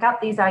 We pick up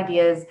these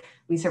ideas,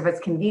 we serve as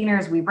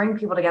conveners, we bring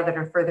people together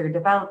to further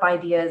develop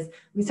ideas.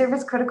 We serve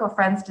as critical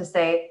friends to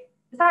say,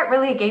 is that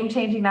really a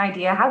game-changing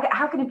idea?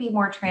 How can it be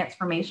more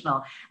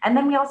transformational? And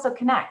then we also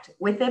connect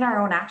within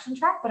our own action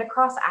track, but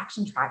across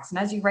action tracks. And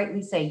as you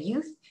rightly say,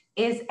 youth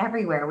is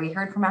everywhere. We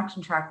heard from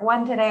Action Track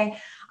 1 today.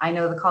 I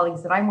know the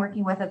colleagues that I'm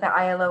working with at the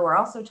ILO are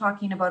also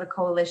talking about a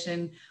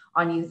coalition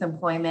on youth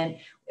employment.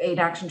 In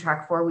Action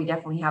Track 4, we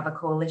definitely have a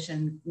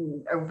coalition,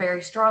 a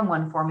very strong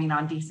one, forming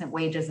on decent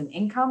wages and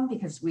income,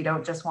 because we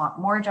don't just want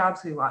more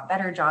jobs, we want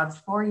better jobs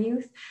for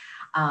youth.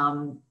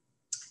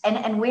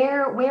 And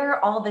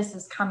where all this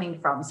is coming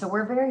from. So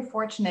we're very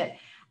fortunate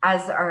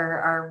as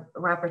our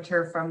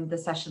rapporteur from the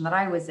session that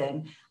I was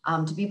in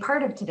to be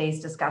part of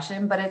today's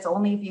discussion, but it's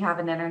only if you have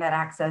an internet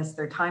access.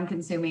 They're time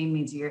consuming,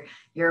 means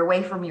you're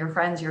away from your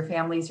friends, your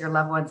families, your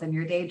loved ones, and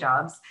your day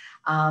jobs.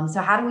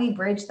 So how do we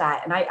bridge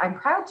that? And I'm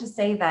proud to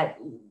say that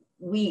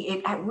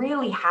it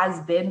really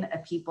has been a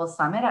people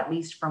summit, at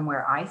least from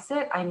where I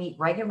sit. I meet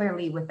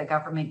regularly with the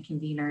government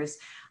conveners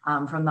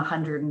from the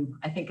 100,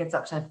 I think it's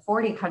up to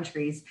 40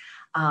 countries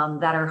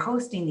that are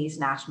hosting these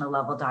national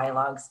level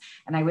dialogues.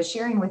 And I was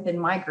sharing within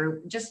my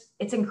group,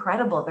 it's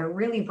incredible. They're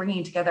really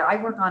bringing together. I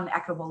work on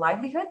equitable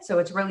livelihood. So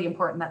it's really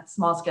important that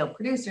small scale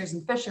producers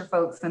and fisher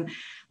folks and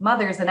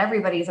mothers and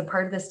everybody is a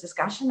part of this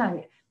discussion.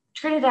 And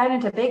Trinidad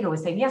and Tobago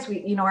was saying, yes,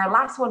 our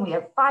last one, we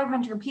have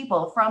 500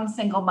 people, from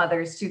single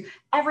mothers to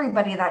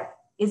everybody that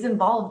is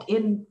involved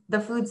in the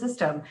food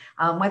system,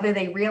 whether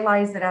they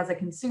realize it as a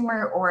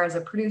consumer or as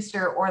a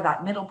producer or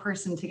that middle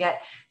person to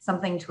get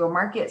something to a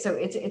market. So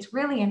it's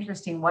really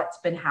interesting what's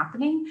been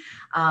happening.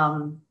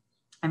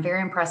 I'm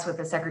very impressed with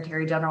the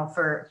Secretary General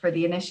for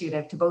the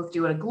initiative to both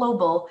do a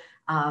global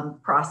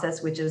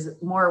process, which is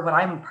more what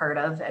I'm a part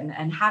of,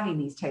 and having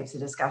these types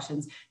of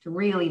discussions, to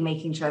really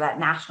making sure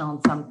that national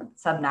and some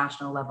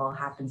subnational level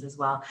happens as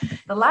well.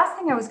 The last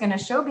thing I was going to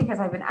show, because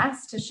I've been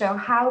asked to show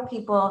how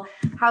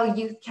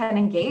youth can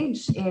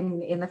engage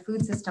in the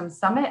Food System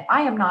Summit.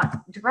 I am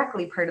not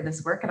directly part of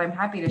this work, and I'm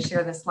happy to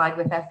share this slide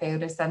with FAO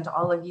to send to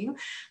all of you.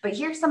 But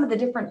here's some of the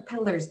different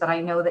pillars that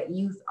I know that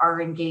youth are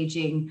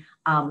engaging,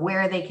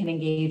 where they can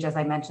engage. As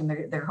I mentioned,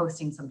 they're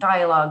hosting some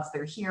dialogues,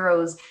 they're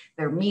heroes,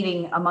 they're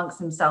meeting amongst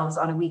themselves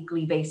on a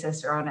weekly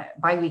basis or on a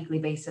bi-weekly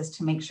basis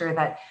to make sure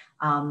that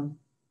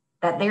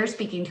that they're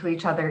speaking to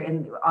each other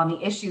on the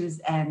issues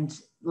and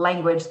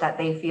language that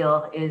they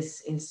feel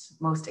is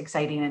most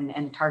exciting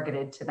and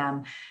targeted to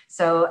them.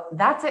 So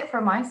that's it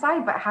from my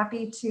side, but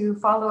happy to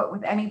follow up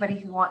with anybody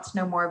who wants to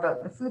know more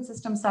about the Food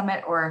System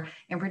Summit, or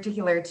in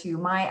particular to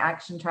my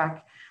action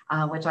track,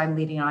 which I'm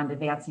leading on,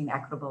 advancing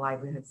equitable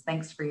livelihoods.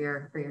 Thanks for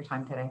your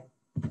time today.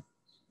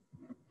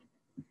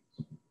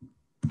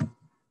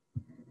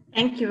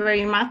 Thank you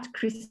very much,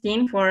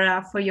 Christine,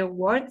 for your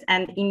words.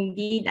 And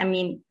indeed, I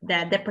mean,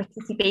 the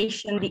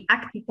participation, the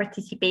active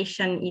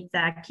participation is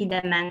a key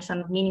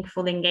dimension of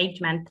meaningful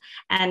engagement.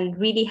 And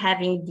really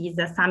having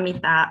this summit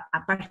a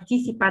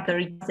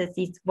participatory process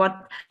is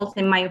what also,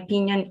 in my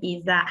opinion,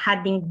 is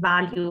adding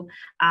value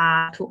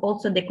to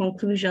also the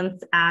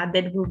conclusions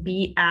that will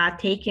be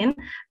taken.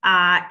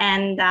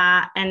 And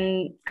I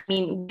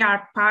mean, we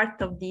are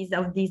part of these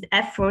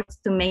efforts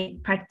to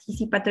make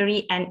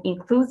participatory and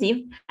inclusive.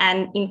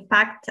 And in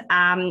fact,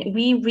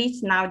 we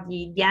reached now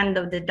the end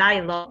of the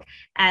dialogue.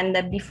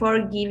 And before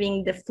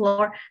giving the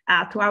floor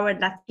to our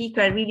last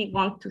speaker, I really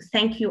want to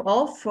thank you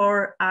all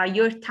for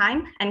your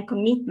time and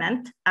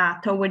commitment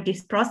toward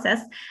this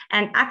process,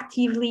 and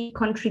actively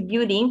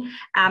contributing,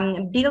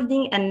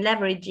 building and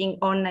leveraging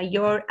on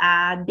your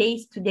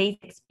day-to-day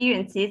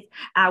experiences,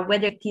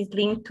 whether it is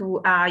linked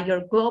to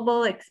your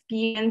global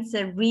experience,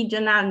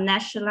 regional,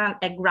 national,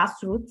 and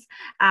grassroots,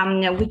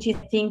 which I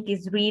think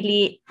is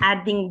really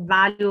adding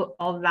value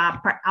of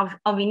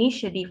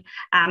initiative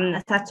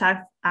such as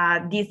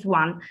this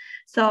one.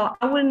 So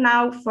I will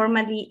now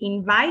formally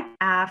invite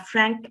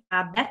Frank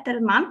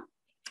Bettelman.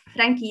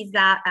 Frank is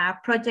a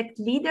project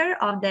leader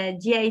of the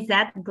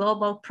GIZ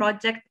Global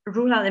Project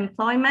Rural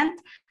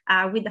Employment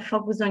with a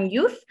focus on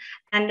youth,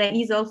 and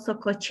he's also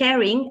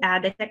co-chairing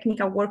the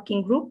Technical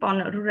Working Group on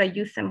Rural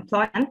Youth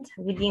Employment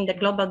within the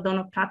Global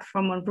Donor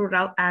Platform on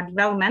Rural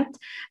Development,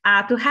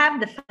 to have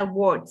the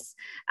awards.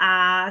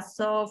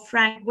 So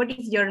Frank, what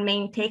is your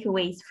main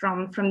takeaways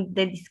from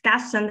the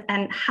discussion,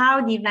 and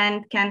how the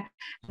event can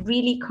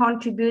really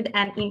contribute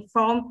and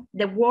inform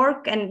the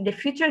work and the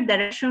future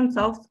directions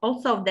of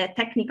also of the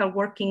Technical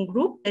Working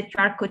Group that you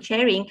are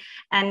co-chairing,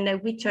 and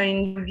which are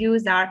in your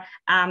views are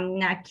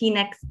key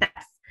next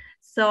steps?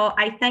 So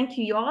I thank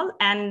you all,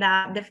 and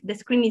the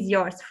screen is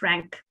yours,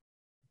 Frank.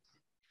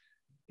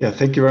 Yeah,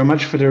 thank you very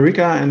much,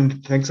 Federica,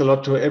 and thanks a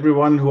lot to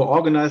everyone who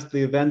organized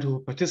the event,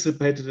 who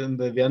participated in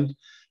the event.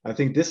 I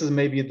think this is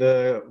maybe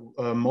the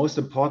most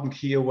important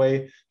key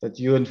way that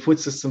UN Food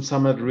System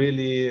Summit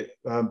really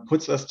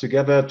puts us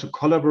together to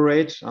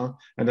collaborate.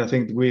 And I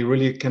think we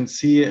really can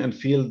see and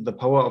feel the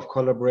power of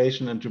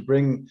collaboration and to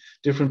bring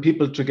different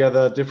people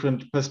together,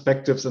 different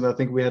perspectives. And I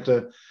think we had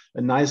a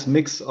nice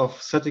mix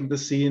of setting the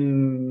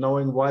scene,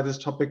 knowing why this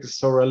topic is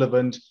so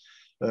relevant,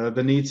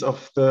 the needs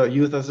of the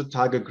youth as a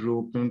target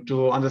group, and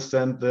to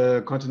understand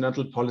the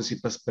continental policy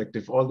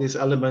perspective. All these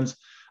elements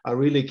are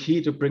really key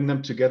to bring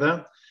them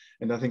together.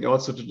 And I think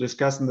also to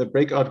discuss in the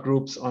breakout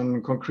groups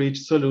on concrete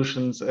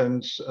solutions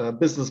and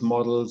business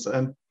models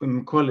and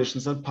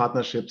coalitions and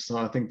partnerships. So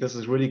I think this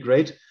is really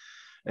great.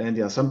 And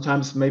yeah,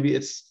 sometimes maybe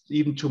it's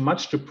even too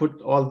much to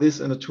put all this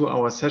in a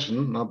 2-hour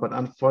session, but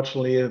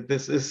unfortunately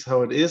this is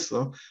how it is.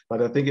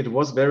 But I think it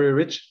was very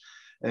rich.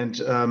 And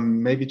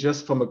maybe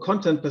just from a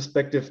content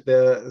perspective,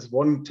 there is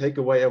one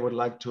takeaway I would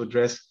like to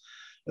address.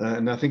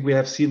 And I think we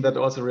have seen that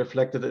also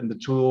reflected in the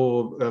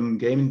 2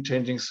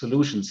 game-changing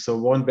solutions. So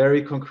one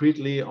very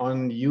concretely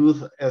on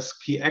youth as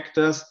key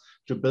actors,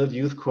 to build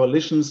youth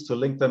coalitions, to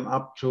link them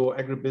up to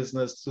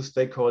agribusiness, to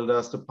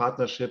stakeholders, to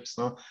partnerships.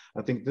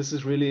 I think this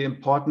is really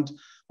important.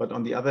 But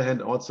on the other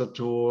hand, also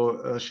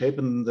to shape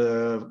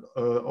the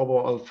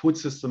overall food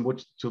system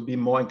to be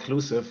more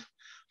inclusive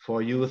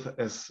for youth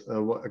as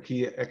a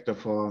key actor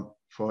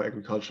for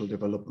agricultural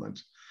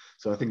development.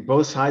 So I think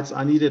both sides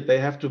are needed. They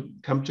have to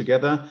come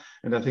together.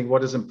 And I think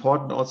what is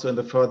important also in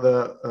the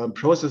further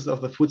process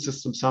of the Food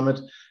System Summit,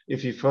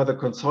 if you further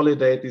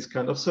consolidate these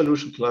kind of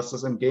solution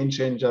clusters and game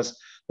changers,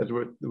 that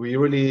we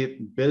really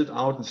build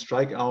out and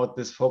strike out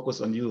this focus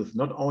on youth,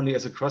 not only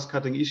as a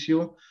cross-cutting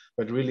issue,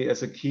 but really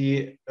as a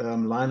key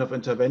line of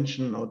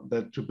intervention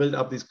to build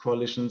up these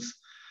coalitions.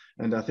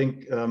 And I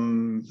think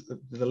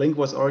the link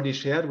was already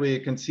shared, where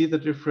you can see the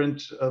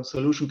different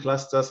solution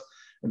clusters.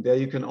 And there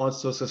you can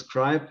also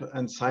subscribe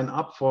and sign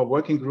up for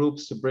working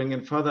groups to bring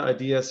in further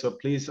ideas. So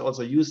please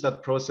also use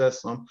that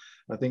process.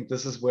 I think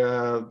this is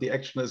where the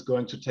action is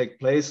going to take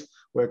place,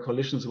 where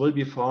coalitions will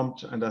be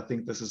formed. And I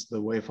think this is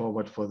the way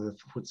forward for the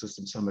Food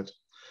System Summit.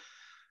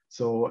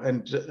 So,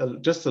 and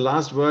just the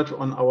last word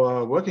on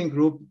our working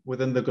group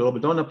within the Global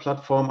Donor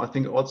Platform. I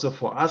think also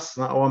for us,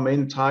 our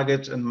main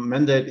target and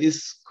mandate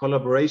is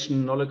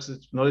collaboration,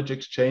 knowledge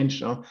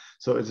exchange.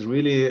 So it's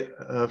really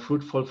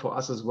fruitful for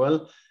us as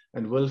well,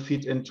 and will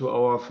feed into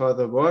our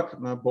further work,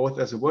 both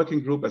as a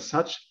working group as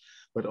such,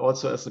 but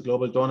also as the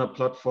Global Donor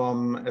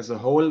Platform as a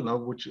whole,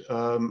 which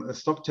a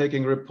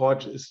stock-taking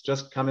report is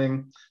just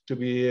coming to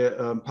be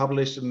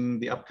published in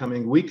the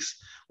upcoming weeks,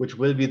 which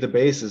will be the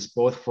basis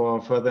both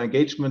for further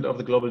engagement of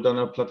the Global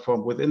Donor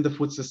Platform within the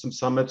Food System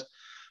Summit,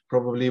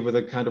 probably with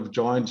a kind of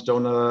joint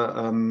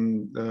donor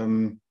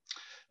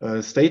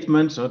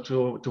statement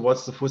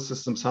towards the Food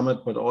System Summit,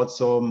 but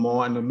also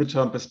more in a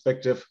midterm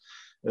perspective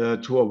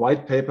to a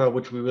white paper,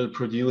 which we will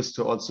produce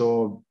to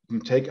also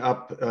take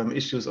up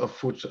issues of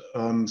food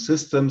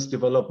systems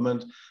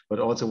development, but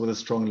also with a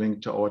strong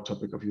link to our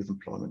topic of youth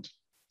employment.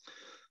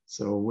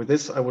 So with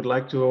this, I would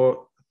like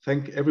to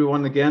thank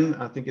everyone again.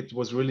 I think it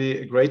was really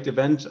a great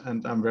event,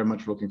 and I'm very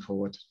much looking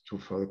forward to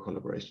further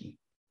collaboration.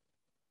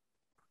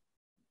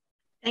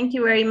 Thank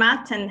you very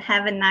much, and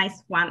have a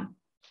nice one.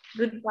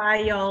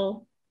 Goodbye,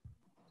 all.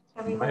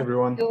 Bye,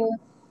 everyone.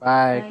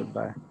 Bye.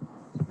 Goodbye.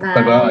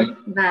 Bye-bye.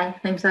 Bye.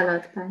 Thanks a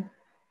lot. Bye.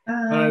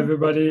 Bye,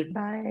 everybody.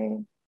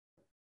 Bye.